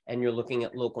product and you're looking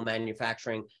at local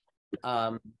manufacturing,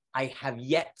 I have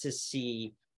yet to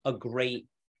see a great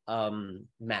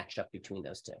matchup between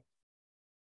those two,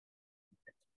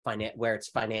 where it's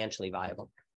financially viable.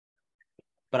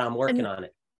 But I'm working on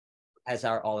it, as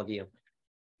are all of you.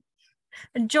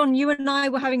 And John, you and I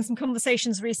were having some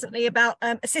conversations recently about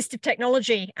assistive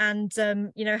technology and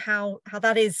you know, how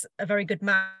that is a very good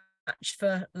match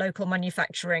for local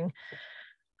manufacturing.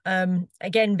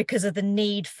 Again, because of the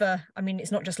need for, I mean,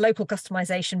 it's not just local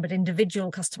customization, but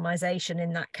individual customization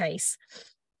in that case.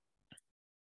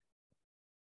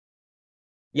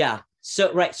 Yeah.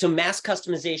 So right. So mass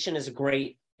customization is a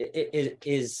great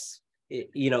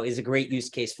is a great use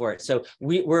case for it. So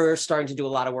we're starting to do a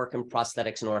lot of work in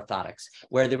prosthetics and orthotics,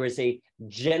 where there is a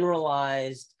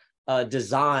generalized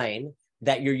design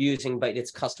that you're using, but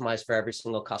it's customized for every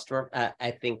single customer.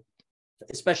 I think,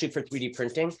 especially for 3D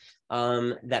printing,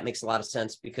 that makes a lot of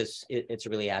sense because it's a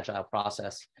really agile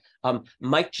process.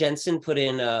 Mike Jensen put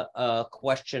in a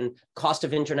question, cost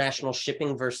of international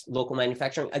shipping versus local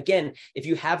manufacturing. Again, if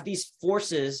you have these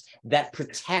forces that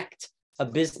protect a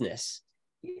business,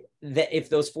 that if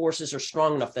those forces are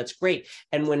strong enough, that's great.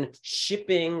 And when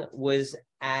shipping was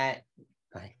at,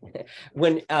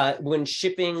 when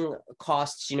shipping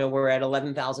costs, you know, were at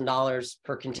 $11,000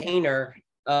 per container,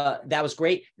 that was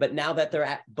great. But now that they're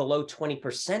at below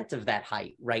 20% of that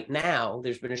height right now,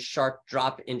 there's been a sharp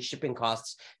drop in shipping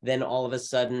costs. Then all of a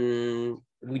sudden,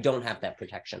 we don't have that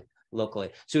protection locally.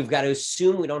 So we've got to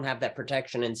assume we don't have that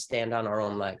protection and stand on our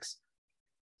own legs.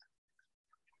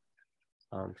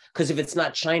 Because if it's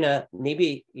not China,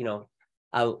 maybe, you know,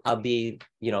 I'll be,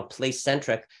 you know, place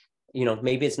centric, you know,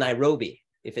 maybe it's Nairobi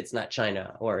if it's not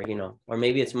China, or, you know, or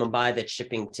maybe it's Mumbai that's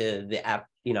shipping to the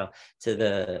you know, to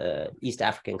the East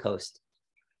African coast.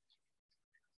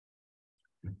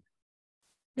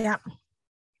 Yeah.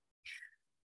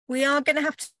 We are going to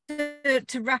have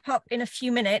to wrap up in a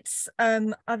few minutes.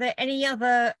 Are there any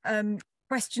other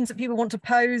questions that people want to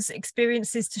pose,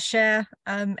 experiences to share,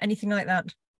 anything like that?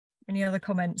 Any other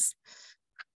comments?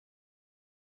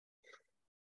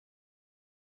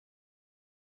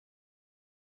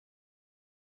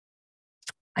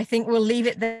 I think we'll leave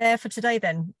it there for today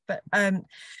then. But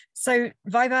so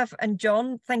Vaibhav and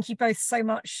John, thank you both so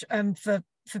much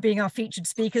for being our featured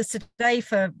speakers today,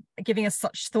 for giving us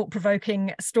such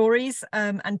thought-provoking stories.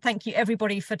 And thank you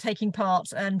everybody for taking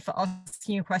part and for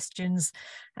asking your questions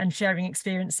and sharing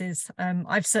experiences.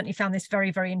 I've certainly found this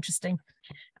very, very interesting.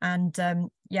 And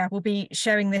yeah, we'll be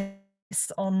sharing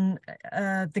this on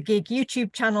the GIG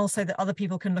YouTube channel so that other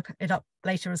people can look it up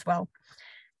later as well.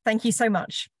 Thank you so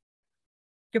much.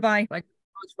 Goodbye. Thank you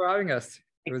so much for having us.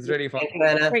 It was really fun. Thank you,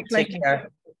 Anna. Great pleasure. Take care.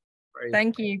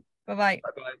 Thank you. Bye-bye.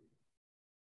 Bye-bye.